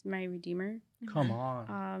 He's my Redeemer. Come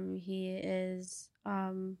on. He is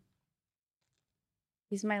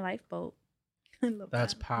He's my lifeboat. I love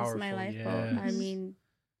That's that. powerful. He's my lifeboat. Yes. I mean,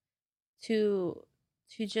 to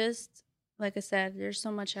just, like I said, there's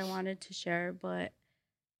so much I wanted to share, but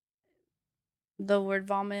the word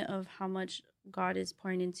vomit of how much God is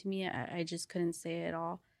pouring into me, I just couldn't say it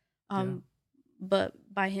all. But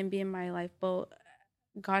by Him being my lifeboat,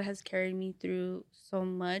 God has carried me through so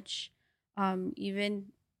much. Even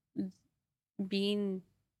being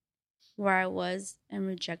where I was and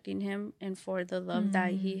rejecting Him, and for the love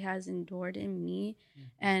that He has endured in me,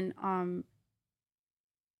 and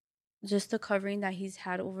just the covering that He's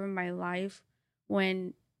had over my life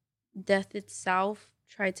when death itself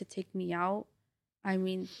tried to take me out. I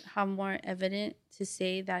mean, how more evident to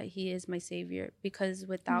say that He is my Savior, because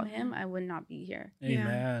without Him, I would not be here.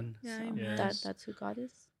 Amen. Yeah, So amen. that's who God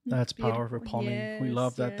is. That's Beautiful. powerful, Pauline. Yes, we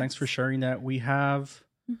love that. yes. Thanks for sharing that. We have,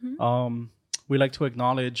 we like to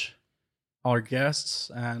acknowledge our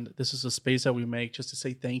guests, and this is a space that we make just to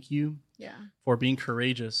say thank you for being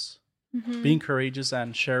courageous,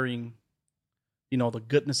 and sharing, you know, the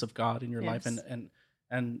goodness of God in your life,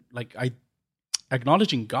 and like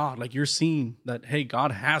acknowledging God, like you're seeing that, hey,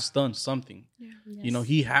 God has done something. Yeah. Yes. You know,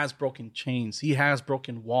 He has broken chains, He has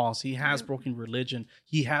broken walls, He has broken religion,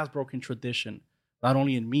 He has broken tradition. Not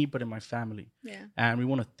only in me, but in my family. Yeah. And we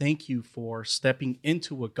want to thank you for stepping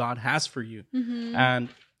into what God has for you. And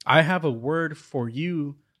I have a word for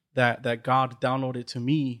you that God downloaded to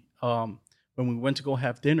me when we went to go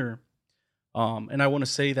have dinner. And I want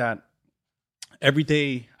to say that every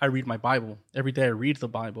day I read my Bible. Every day I read the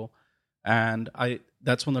Bible, and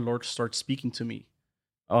that's when the Lord starts speaking to me.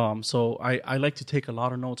 So I like to take a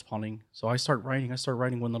lot of notes, Pauline. So I start writing.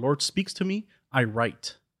 When the Lord speaks to me, I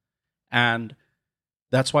write, and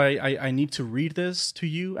that's why I need to read this to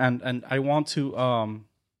you, and I want to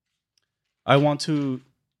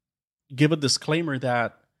give a disclaimer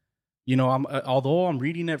that, you know, although I'm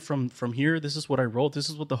reading it from here, this is what I wrote. This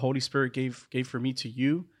is what the Holy Spirit gave to me to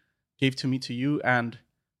you, and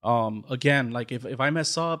again, like if I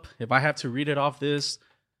mess up, if I have to read it off this,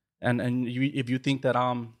 and if you think that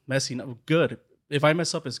I'm messing up, good. If I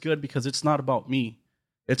mess up, it's good, because it's not about me.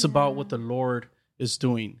 It's about what the Lord is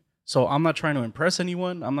doing. So I'm not trying to impress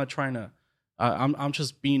anyone. I'm not trying to. I'm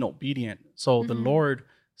just being obedient. So the Lord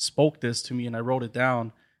spoke this to me, and I wrote it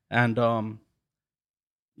down. And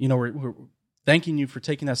you know, we're thanking you for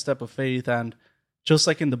taking that step of faith. And just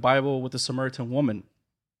like in the Bible with the Samaritan woman,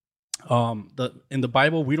 in the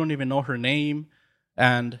Bible we don't even know her name,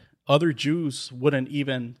 and other Jews wouldn't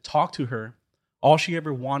even talk to her. All she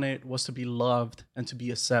ever wanted was to be loved and to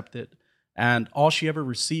be accepted. And all she ever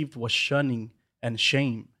received was shunning and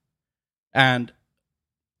shame. And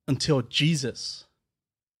until Jesus,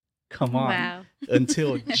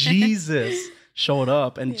 until Jesus showed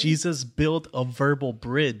up, and Jesus built a verbal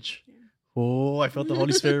bridge. Oh, I felt the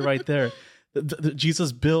Holy Spirit right there.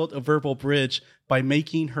 Jesus built a verbal bridge by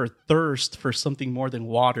making her thirst for something more than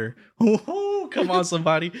water. Oh, come on,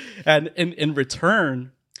 somebody. And in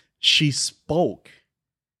return, she spoke.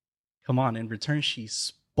 Come on, in return, she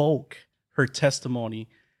spoke her testimony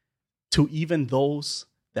to even those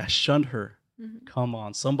that shunned her. Come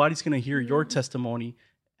on, somebody's going to hear your testimony,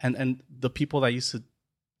 and the people that used to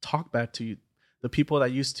talk bad to you, the people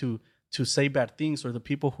that used to say bad things, or the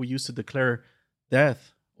people who used to declare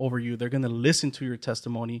death over you, they're going to listen to your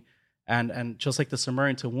testimony. And just like the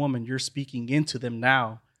Samaritan woman, you're speaking into them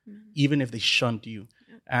now, even if they shunned you.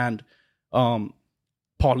 And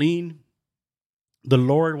Pauline, the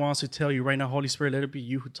Lord wants to tell you right now, Holy Spirit, let it be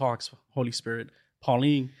you who talks, Holy Spirit.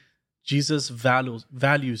 Pauline, Jesus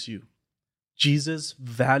values you. Jesus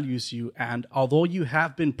values you. And although you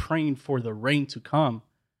have been praying for the rain to come,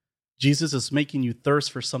 Jesus is making you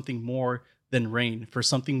thirst for something more than rain, for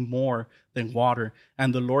something more than water.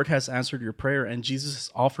 And the Lord has answered your prayer, and Jesus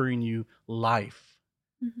is offering you life.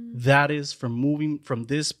 That is, from moving from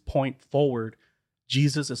this point forward,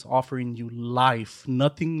 Jesus is offering you life,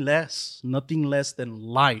 nothing less than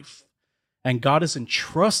life. And God is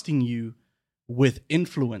entrusting you with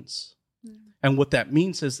influence. And what that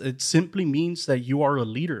means is, it simply means that you are a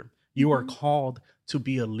leader. You are called to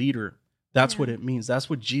be a leader. That's what it means. That's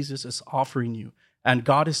what Jesus is offering you. And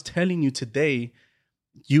God is telling you today,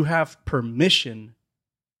 you have permission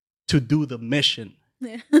to do the mission.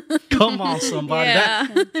 Come on, somebody.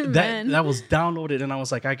 That was downloaded, and I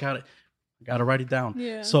was like, I got to write it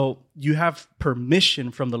down. So you have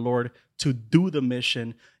permission from the Lord to do the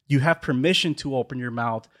mission. You have permission to open your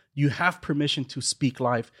mouth. You have permission to speak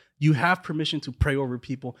life. You have permission to pray over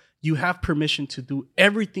people. You have permission to do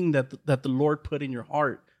everything that the Lord put in your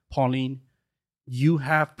heart, Pauline. You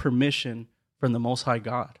have permission from the Most High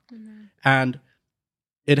God. And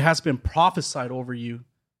it has been prophesied over you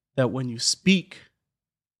that when you speak,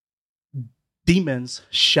 demons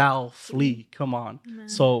shall flee. Come on.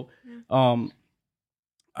 So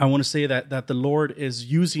I want to say that the Lord is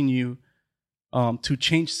using you to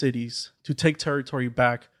change cities, to take territory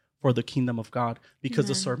back for the kingdom of God. Because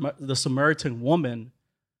the Samaritan woman,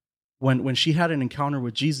 when she had an encounter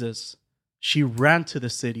with Jesus, she ran to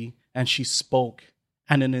the city and she spoke,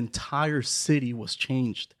 and an entire city was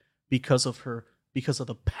changed because of her, because of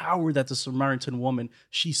the power that the Samaritan woman,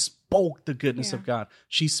 she spoke the goodness of God.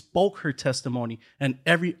 She spoke her testimony, and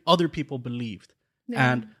every other people believed.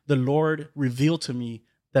 And the Lord revealed to me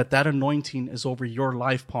that anointing is over your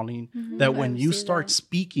life, Pauline. That when you start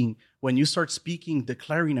speaking,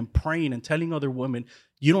 declaring and praying and telling other women,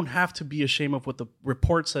 you don't have to be ashamed of what the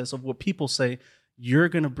report says, of what people say. You're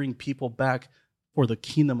going to bring people back for the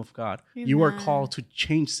kingdom of God. You are called to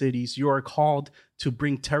change cities. You are called to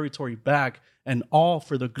bring territory back, and all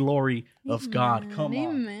for the glory of God. Come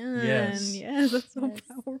on. Yes. Yes, that's so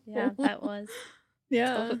powerful. Yeah, that was.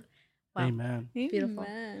 Yeah. Wow. Amen. Beautiful.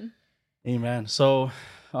 Amen. So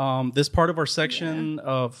this part of our section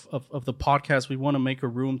of the podcast, we want to make a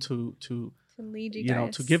room to lead you know,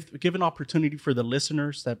 guys. to give an opportunity for the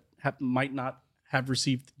listeners that might not have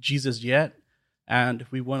received Jesus yet. And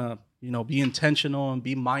we want to, you know, be intentional and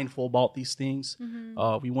be mindful about these things.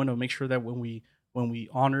 We want to make sure that when we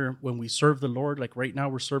serve the Lord, like right now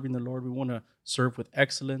we're serving the Lord, we want to serve with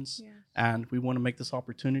excellence. And we want to make this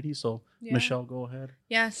opportunity. So, Michelle, go ahead.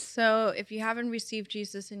 Yes. So if you haven't received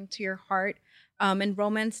Jesus into your heart, in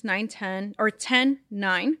Romans 9:10 or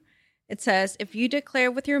 10:9, it says, if you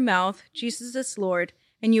declare with your mouth Jesus is Lord,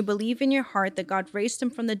 and you believe in your heart that God raised him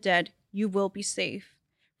from the dead, you will be saved.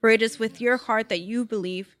 For it is with your heart that you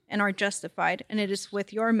believe and are justified, and it is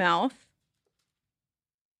with your mouth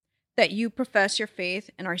that you profess your faith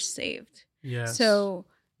and are saved. Yes. So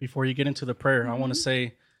before you get into the prayer, I want to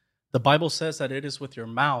say the Bible says that it is with your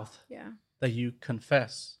mouth that you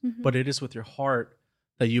confess, but it is with your heart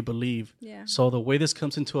that you believe. Yeah. So the way this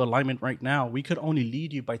comes into alignment right now, we could only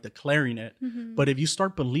lead you by declaring it. But if you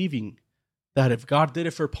start believing that if God did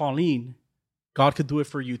it for Pauline, God could do it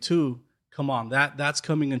for you too. Come on, that's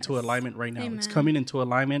coming into alignment right now. Amen. It's coming into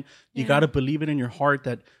alignment. You got to believe it in your heart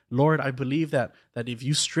that, Lord, I believe that if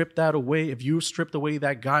you strip that away, if you stripped away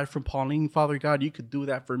that guy from Pauline, Father God, you could do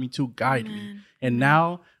that for me too. Guide me. And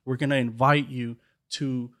now we're going to invite you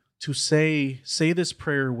to say this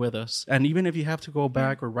prayer with us. And even if you have to go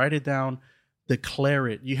back or write it down, declare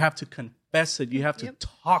it. You have to confess it. You have to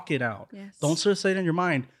talk it out. Yes. Don't just say it in your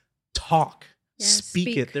mind. Talk.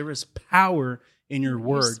 Speak it. There is power in your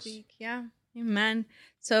words. Yeah. Amen.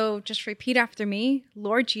 So just repeat after me.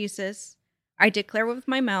 Lord Jesus, I declare with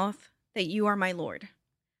my mouth that you are my Lord.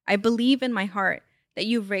 I believe in my heart that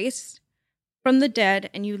you raised from the dead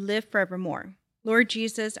and you live forevermore. Lord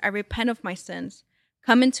Jesus, I repent of my sins.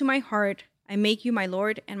 Come into my heart. I make you my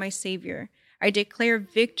Lord and my Savior. I declare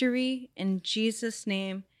victory in Jesus'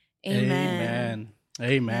 name. Amen.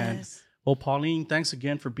 Amen. Yes. Well, Pauline, thanks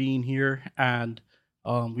again for being here. And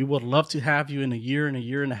we would love to have you in a year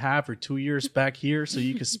and a half or 2 years back here so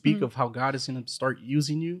you can speak of how God is going to start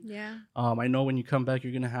using you. Yeah. I know when you come back,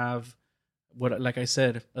 you're going to have, like I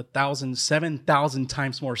said, 7,000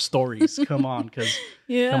 times more stories. Come on, because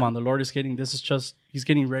come on, the Lord is he's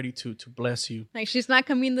getting ready to bless you. Like she's not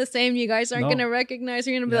coming the same. You guys aren't going to recognize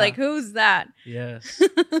her. You're going to be like, who's that? Yes.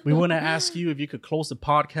 We want to ask you if you could close the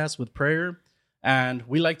podcast with prayer. And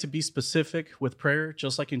we like to be specific with prayer,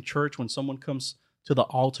 just like in church when someone comes to the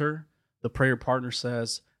altar, the prayer partner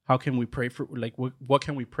says, how can we pray for, like, what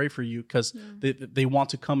can we pray for you? Because they want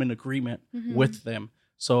to come in agreement with them.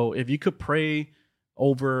 So if you could pray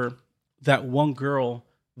over that one girl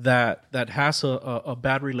that has a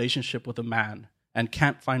bad relationship with a man and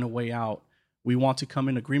can't find a way out, we want to come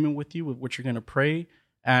in agreement with you with what you're going to pray.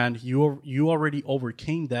 And you already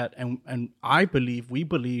overcame that. And we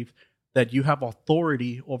believe that you have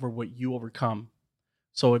authority over what you overcome.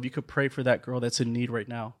 So if you could pray for that girl that's in need right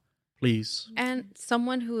now, please. And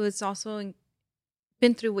someone who has also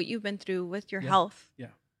been through what you've been through with your health. Yeah.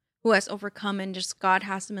 Who has overcome and just God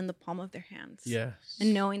has them in the palm of their hands. Yes.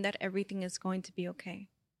 And knowing that everything is going to be okay.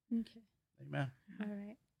 Okay. Amen. All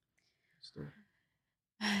right.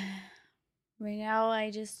 Right now,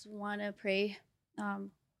 I just want to pray.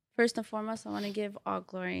 First and foremost, I want to give all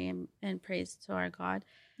glory and praise to our God.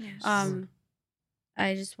 Yes.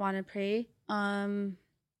 I just want to pray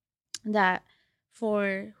that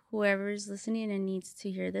for whoever's listening and needs to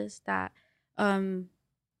hear this, that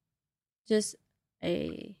just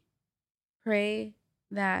pray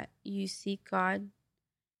that you seek God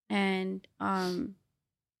and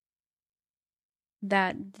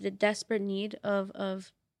that the desperate need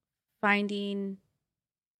of finding.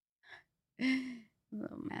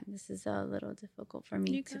 Oh man, this is a little difficult for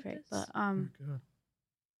me to pray, but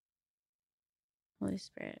Holy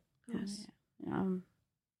Spirit. Yes.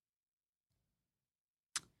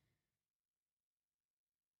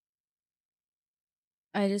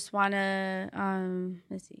 I just want to,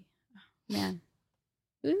 let's see. Oh, man.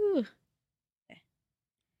 Ooh. Okay.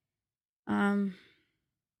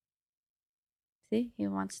 See, he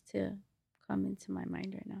wants to come into my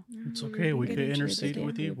mind right now. It's okay. We could intercede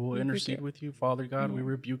with you. We'll intercede with you, Father God. We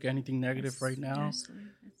rebuke anything negative right now.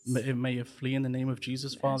 It may flee in the name of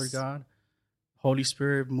Jesus, Father God. Holy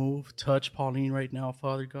Spirit, move, touch Pauline right now,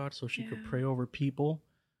 Father God, so she could pray over people.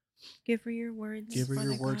 Give her your words. Give her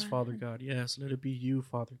your words, Father God. Yes, let it be you,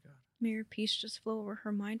 Father God. May your peace just flow over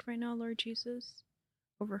her mind right now, Lord Jesus,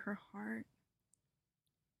 over her heart.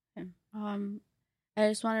 I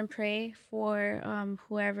just want to pray for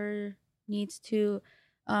whoever needs to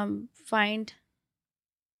find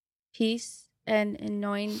peace and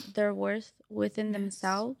knowing their worth within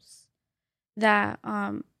themselves, that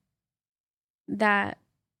that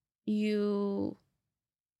you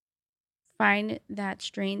find that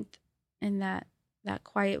strength and that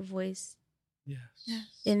quiet voice. Yes.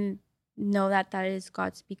 And know that is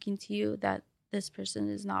God speaking to you, that this person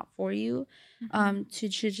is not for you. To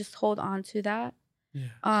just hold on to that.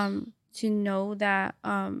 Yes. To know that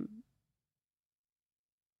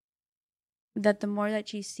that the more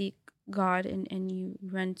that you seek God and you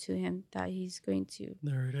run to him, that he's going to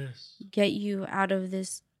there it is, get you out of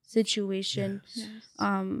this situation. Yes.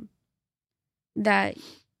 That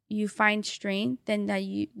you find strength, and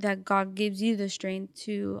that God gives you the strength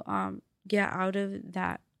to get out of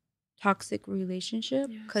that toxic relationship,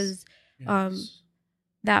 because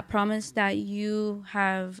that promise that you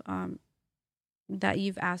have that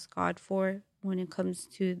you've asked God for when it comes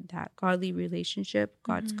to that godly relationship,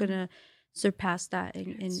 God's gonna surpass that,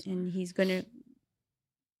 and he's gonna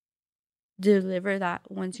deliver that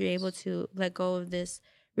once you're able to let go of this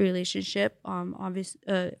relationship.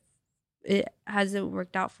 Obviously, it hasn't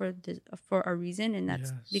worked out for a reason, and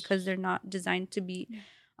that's because they're not designed to be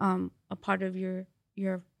a part of your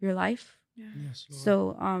life. Yes, Lord.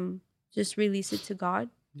 So just release it to God.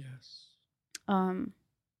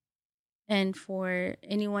 And for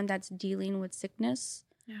anyone that's dealing with sickness,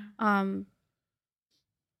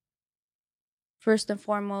 first and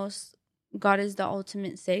foremost, God is the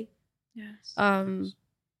ultimate say.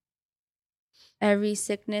 Every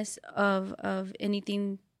sickness of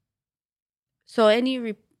anything. So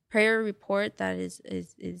any prayer report that is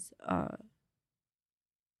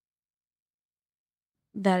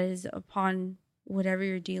upon whatever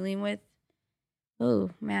you're dealing with.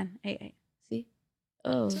 Oh man, I see.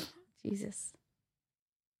 Oh Jesus.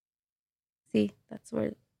 See, that's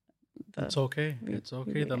where. It's okay. It's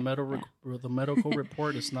okay. The medical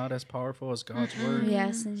report is not as powerful as God's word.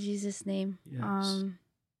 Yes, in Jesus' name. Yes.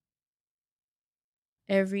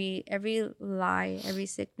 Every lie, every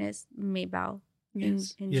sickness may bow in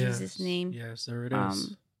Jesus' name. Yes, there it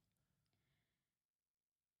is.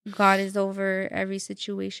 God is over every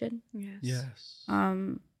situation. Yes.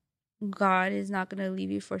 God is not going to leave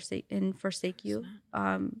you forsake you.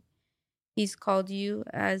 He's called you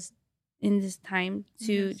as in this time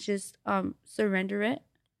to just surrender it.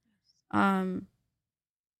 To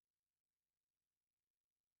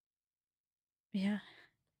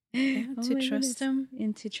trust him.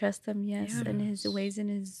 And to trust him, yes. And his ways and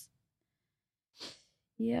his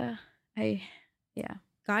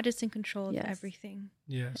God is in control of everything.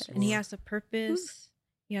 Yes. And he has a purpose.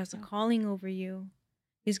 He has a calling over you.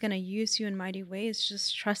 He's going to use you in mighty ways.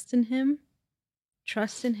 Just trust in him.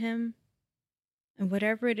 Trust in him. And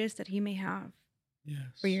whatever it is that he may have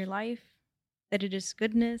for your life, that it is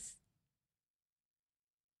goodness.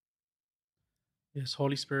 Yes,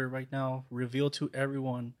 Holy Spirit, right now, reveal to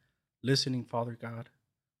everyone listening, Father God,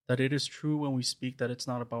 that it is true when we speak that it's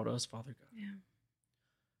not about us, Father God. Yeah.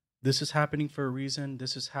 This is happening for a reason.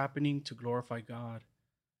 This is happening to glorify God.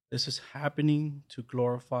 This is happening to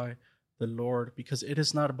glorify the Lord, because it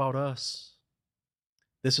is not about us.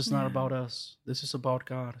 This is not about us. This is about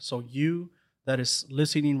God. So you that is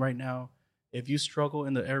listening right now, if you struggle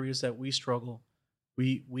in the areas that we struggle,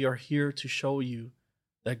 we are here to show you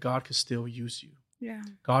that God can still use you. Yeah.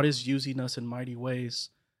 God is using us in mighty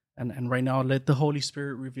ways. And right now, let the Holy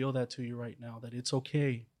Spirit reveal that to you right now, that it's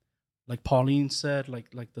okay. Like Pauline said,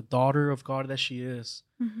 like the daughter of God that she is,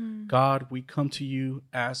 God, we come to you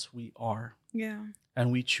as we are. Yeah.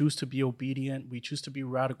 And we choose to be obedient. We choose to be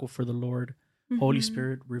radical for the Lord. Holy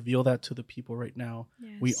Spirit, reveal that to the people right now.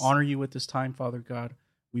 Yes. We honor you at this time, Father God.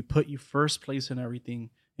 We put you first place in everything.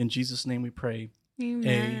 In Jesus' name we pray.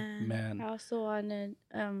 Amen. I also want to,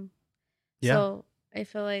 so I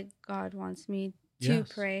feel like God wants me to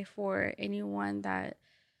pray for anyone that,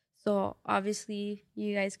 so obviously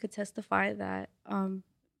you guys could testify that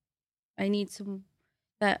I need some,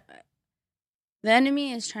 that the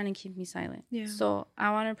enemy is trying to keep me silent. Yeah. So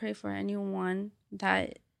I want to pray for anyone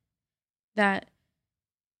that I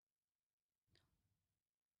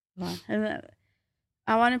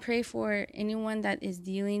want to pray for anyone that is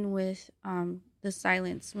dealing with the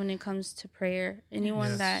silence when it comes to prayer.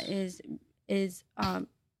 Anyone that is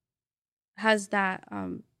has that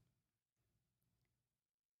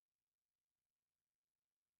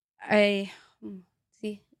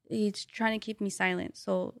he's trying to keep me silent.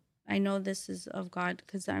 So I know this is of God,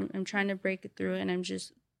 because I'm trying to break it through, and I'm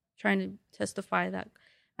just trying to testify that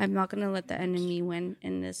I'm not going to let the enemy win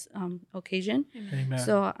in this occasion. Amen.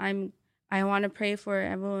 So I want to pray for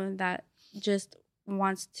everyone that just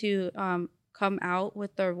wants to come out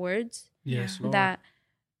with their words. Yes, Lord. That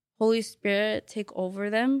Holy Spirit take over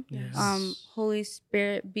them. Yes. Holy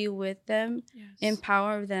Spirit be with them. Yes.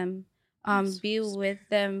 Empower them. Be with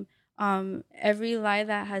them. Every lie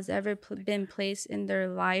that has ever been placed in their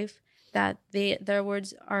life, that their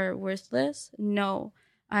words are worthless. No,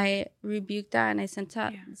 I rebuke that, and I sent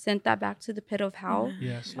that back to the pit of hell.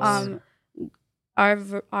 Yes.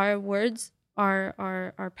 Our words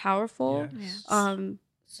are powerful. Yes.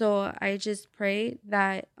 So I just pray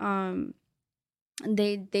that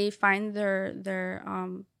they find their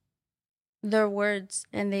words,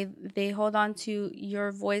 and they hold on to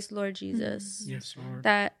your voice, Lord Jesus. Yes, Lord.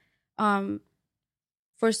 That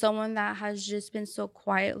for someone that has just been so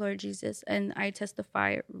quiet, Lord Jesus, and I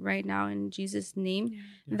testify right now in Jesus' name Yeah.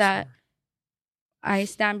 Yes, that Lord. I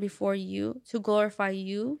stand before you to glorify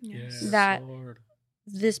you. Yes, That Lord.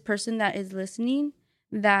 this person that is listening,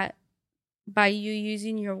 that by you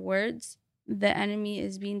using your words, the enemy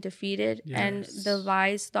is being defeated, and the Yes.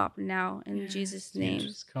 lies stop now in Yes. Jesus' name.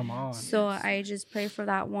 Yes, come on. So Yes. I just pray for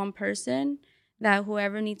that one person, that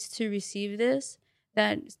whoever needs to receive this,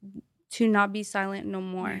 that to not be silent no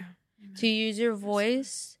more, to use your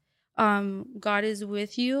voice. God is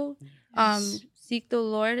with you. Yes. Seek the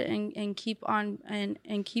Lord and keep on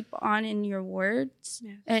and keep on in your words,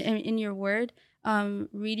 and in your word.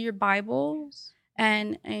 Read your Bible,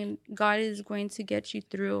 and God is going to get you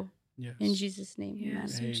through. Yes. In Jesus' name,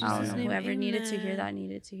 Yes, amen. in I don't Jesus' know. name, Whoever needed to hear amen. that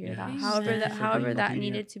needed to hear that. Yes. However, Thank you that for however being that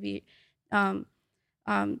obedient. needed to be,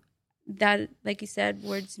 that, like you said,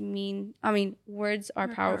 words mean. I mean, words are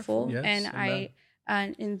powerful, Yes, and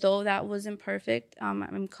amen. and though that wasn't perfect,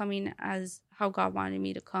 I'm coming as how God wanted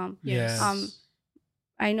me to come. Yes.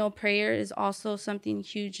 I know prayer is also something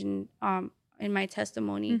huge in my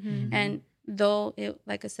testimony, and though it,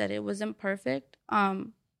 like I said, it wasn't perfect,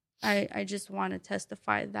 I just want to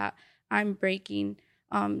testify that I'm breaking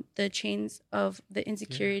the chains of the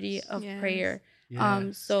insecurity of prayer.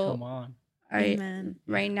 Yes. So Come on.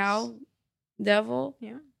 right now, devil,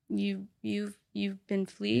 you've been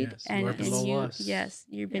fleed, Yes, you and are below you us.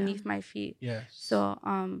 you're beneath my feet. Yes. So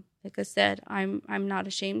like I said, I'm not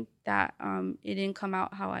ashamed that it didn't come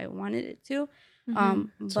out how I wanted it to.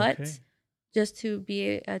 But okay. just to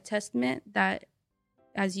be a testament that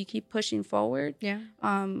as you keep pushing forward,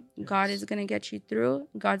 God is going to get you through.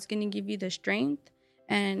 God's going to give you the strength,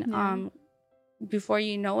 and before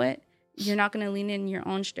you know it, you're not going to lean in your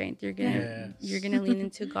own strength. You're going to lean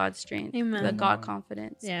into God's strength, the God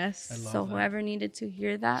confidence. Yes. So whoever needed to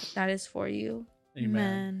hear that is for you.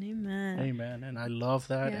 Amen. Amen. And I love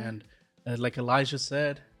that. And like Elijah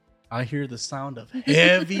said, I hear the sound of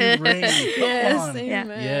heavy rain. Come on.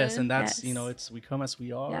 Yes, and that's it's we come as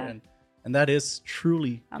we are, and that is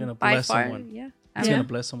truly gonna bless someone. It's gonna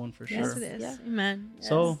bless someone for sure. Yes, it is. Amen.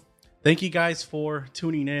 So thank you guys for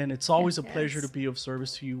tuning in. It's always a pleasure to be of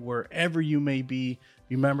service to you wherever you may be.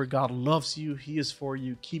 Remember, God loves you. He is for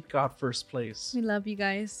you. Keep God first place. We love you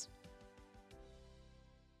guys.